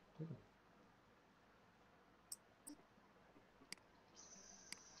 ঠিক আছে,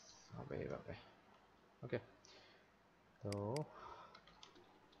 হবে এইভাবে। ওকে, তো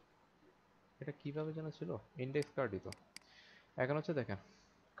এটা কিভাবে যেন ছিল, ইন্ডেক্স কার্ডই তো। এখন হচ্ছে দেখেন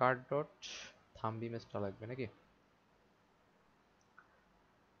কার্ড ডট থাম্ব ইমেজটা লাগবে নাকি।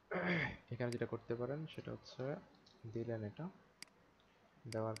 এখানে যেটা করতে পারেন সেটা হচ্ছে দিলেন এটা,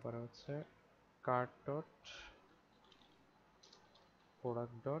 দেওয়ার পরে হচ্ছে card dot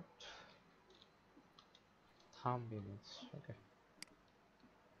product dot thumb image. ওকে,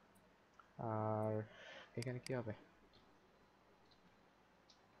 আর এখানে কি হবে,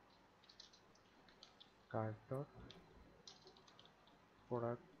 কার্ড ডট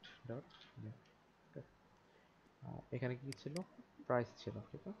প্রোডাক্ট ডট, এখানে কি ছিল, প্রাইস ছিল।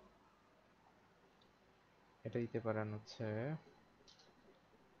 ঠিক আছে, এটা দিতে পারেন হচ্ছে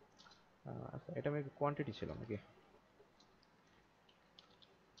আচ্ছা এটা আমি কোয়ান্টিটি ছিল নাকি,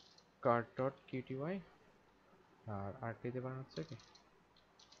 কার্ড ডট কিউটিওয়াই, আর আরেকটা দিতে পারেন হচ্ছে কি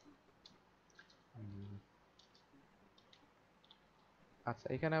আচ্ছা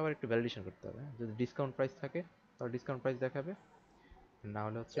এখানে আবার একটু ভ্যালিডেশন করতে হবে। যদি ডিসকাউন্ট প্রাইস থাকে তাহলে ডিসকাউন্ট প্রাইস দেখাবে, না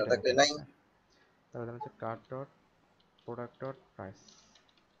হলে হচ্ছে কেউ এটা থাকলে দেখাবে। নাই। হ্যাঁ, তাহলে হচ্ছে card dot product dot price.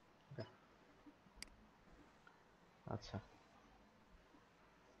 আচ্ছা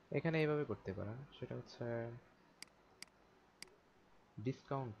এখানে এইভাবে করতে পারেন, সেটা হচ্ছে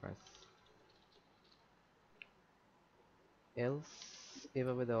ডিসকাউন্ট প্রাইস, এলস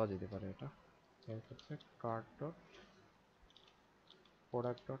এভাবে দেওয়া যেতে পারে এটা। এরপর হচ্ছে cart dot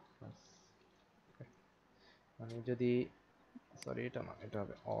product dot class. মানে যদি সরি এটা না, এটা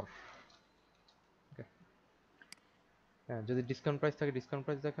হবে অর। ওকে, হ্যাঁ যদি ডিসকাউন্ট প্রাইস থাকে ডিসকাউন্ট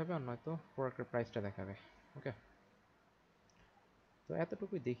প্রাইস দেখাবে, আর নয়তো প্রোডাক্টের প্রাইসটা দেখাবে। ওকে, তো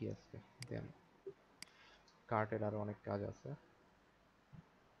এতটুকুই দেখি আজকে, দেন কার্টের আরো অনেক কাজ আছে,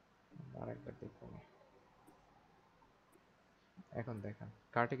 আরেকবার দেখবো না। এখন দেখেন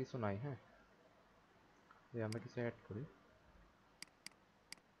কার্টে কিছু নাই, হ্যাঁ যে আমরা কিছু অ্যাড করি,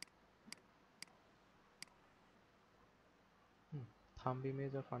 থাম্ব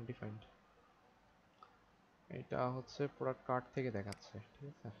ইমেজ অফ আনডিফাইন্ড, এটা হচ্ছে প্রোডাক্ট কার্ট থেকে দেখাচ্ছে, ঠিক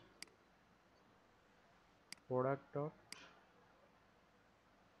আছে। প্রোডাক্ট ডট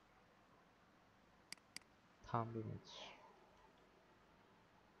থাম্ব ইমেজ,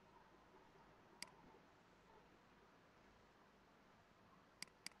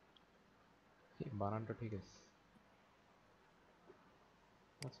 বানানটা ঠিক আছে।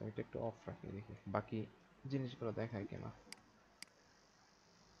 আচ্ছা এটা একটু অফ রাখি, দেখি বাকি জিনিসগুলো দেখায় কিনা।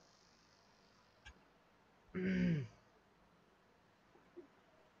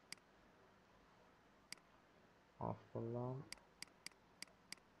 অফ করলাম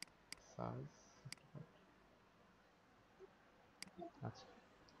সাইজ। আচ্ছা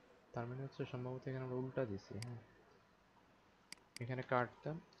তার মানে হচ্ছে সম্ভবত এখানে আমরা উল্টা দিছি, হ্যাঁ এখানে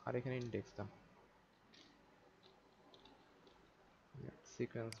কাটতাম আর এখানে ইন্ডেক্স দাম,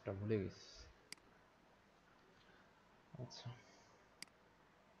 সিকোয়েন্সটা ভুলে গেছি। আচ্ছা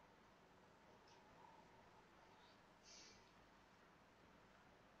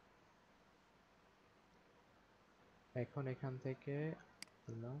এখন এখান থেকে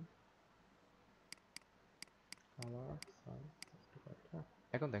দিলাম কালার সাইজ,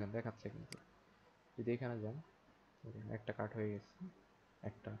 এখন দেখেন দেখাচ্ছে কিন্তু, যদি এখানে যান একটা কাট হয়ে গেছে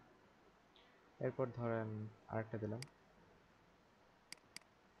একটা, এরপর ধরেন আরেকটা দিলাম,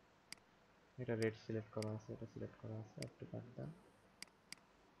 এটা রেড সিলেক্ট করা আছে, এটা সিলেক্ট করা আছে, একটু কাট দেন,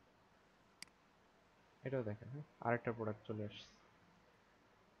 এটাও দেখেন, হ্যাঁ আরেকটা প্রোডাক্ট চলে আসছে।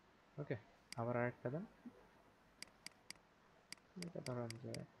 ওকে, আবার আরেকটা দেন, এটা ধরেন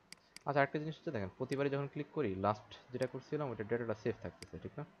যে আচ্ছা একটা জিনিস হচ্ছে দেখেন প্রতিবারই যখন ক্লিক করি লাস্ট যেটা করছিলাম ওটা ডেটাটা সেভ থাকতেছে,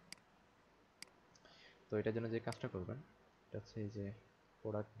 ঠিক না? তো এটার জন্য যে কাজটা করবেন এটা হচ্ছে এই যে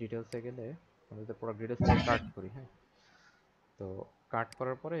প্রোডাক্ট ডিটেলসে গেলে, আমরা যদি প্রোডাক্ট ডিটেলস থেকে কাট করি, হ্যাঁ তো কাট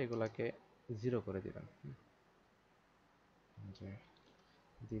করার পরে এগুলাকে জিরো করে দিবেন, যে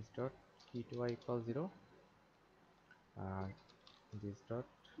দিস ডট কি two I equal zero, R this dot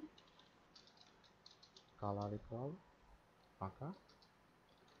colour equal ফাঁকা,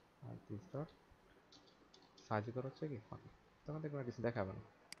 আর দিস ডট সাইজ ইকুয়াল হচ্ছে কি ফাঁকা, তখন দেখবেন কিছু দেখাবে না,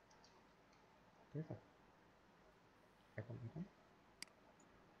 ঠিক আছে। এখন দেখেন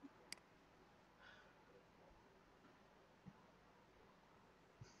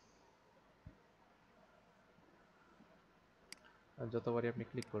আর যতবারই আপনি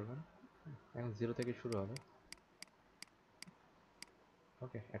ক্লিক করবেন এখন জিরো থেকে শুরু হবে।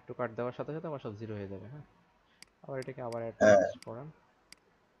 ওকে, একটু কাট দেওয়ার সাথে সাথে আবার সব জিরো হয়ে যাবে, হ্যাঁ আবার এটাকে আবার অ্যাড হ্যাঁ করান,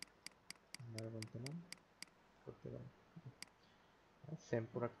 দিলাম করতে পারেন, সেম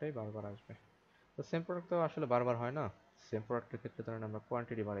প্রোডাক্টটাই বারবার আসবে। তো সেম প্রোডাক্ট তো আসলে বারবার হয় না, সেম প্রোডাক্টের ক্ষেত্রে ধরেন আমরা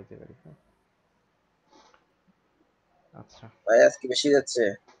কোয়ান্টিটি বাড়াইতে পারি, হ্যাঁ আচ্ছা ভাই আজকে বেশি যাচ্ছে।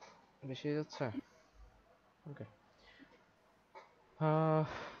 বেশি হয়ে যাচ্ছে। ওকে,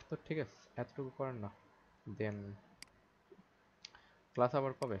 তো ঠিক আছে এতটুকু করেন না, দেন ক্লাস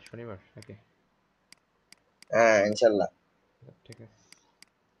আবার কবে, শনিবার নাকি? হ্যাঁ ইনশাল্লাহ। ঠিক আছে,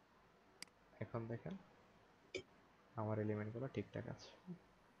 এখন দেখেন আমার এলিমেন্টগুলো ঠিকঠাক আছে।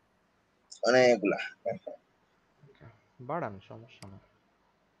 অনেকগুলা। ওকে, বাড়ান সমস্যা না।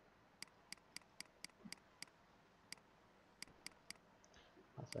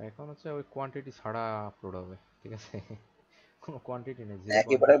 আচ্ছা এখন হচ্ছে ওই কোয়ান্টিটি ছাড়া আপলোড হবে, ঠিক আছে। কোনো কোয়ান্টিটি নেই, জিরো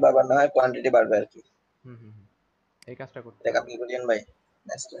একই প্রোডাক্ট কোয়ান্টিটি। বারবার না হয় কোয়ান্টিটি বাড়বে আর কি। হুম হুম হুম, এই কাজটা করতে এটা হবে। আপনি করিয়েন ভাই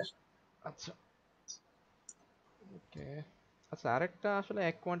নেক্সট। আচ্ছা ওকে, আচ্ছা আরেকটা আসলে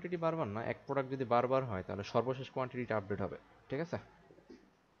এক কোয়ান্টিটি বারবার না, এক প্রোডাক্ট যদি বারবার হয় তাহলে সর্বশেষ কোয়ান্টিটিটা আপডেট হবে, ঠিক আছে।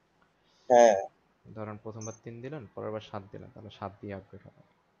 হ্যাঁ ধরেন প্রথমবার 3 দিলেন, পরের বার 7 দিলেন, তাহলে 7 দিয়ে আপডেট হবে।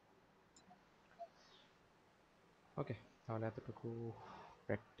 ওকে, তাহলে এতটুকু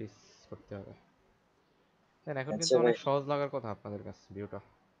প্র্যাকটিস করতে হবে। দেন এখন কিন্তু আচ্ছা অনেক ভাই। সহজ লাগার কথা আপনাদের কাছে ভিউটা,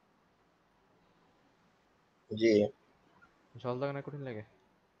 জি, সহজ লাগে না কঠিন লাগে?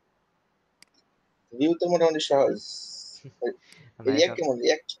 ভিউ তো মোটামুটি সহজ। না রিয়াক্ট এখন, কেমন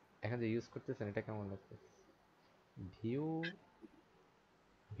রিয়াক্ট? এখন যে ইউজ করতেছেন এটা কেমন লাগছে? ভিউ,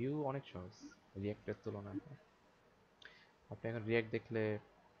 ভিউ অনেক সহজ রিয়াক্টের তুলনায়। আপনি এখন রিয়াক্ট দেখলে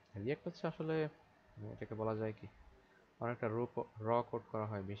রিয়েক্ট হচ্ছে আসলে এটাকে বলা যায় কি অনেকটা র কোড করা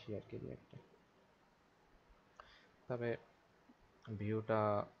হয় বেশি আর কি রিয়েক্টে। তবে ভিউটা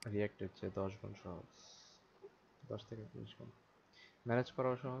রিয়েক্টের চেয়ে 10 গুণ সহজ, 10 থেকে 20 গুণ। ম্যানেজ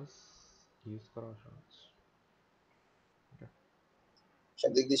করাও সহজ, ইউজ করাও সহজ।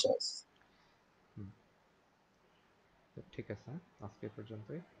 সব দিক দিয়ে সহজ। তো ঠিক আছে, আজকে এই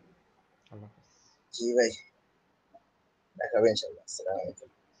পর্যন্তই। আল্লাহ হাফেজ। জি ভাই, দেখাবে ইনশাল্লাহ। আসসালামু আলাইকুম।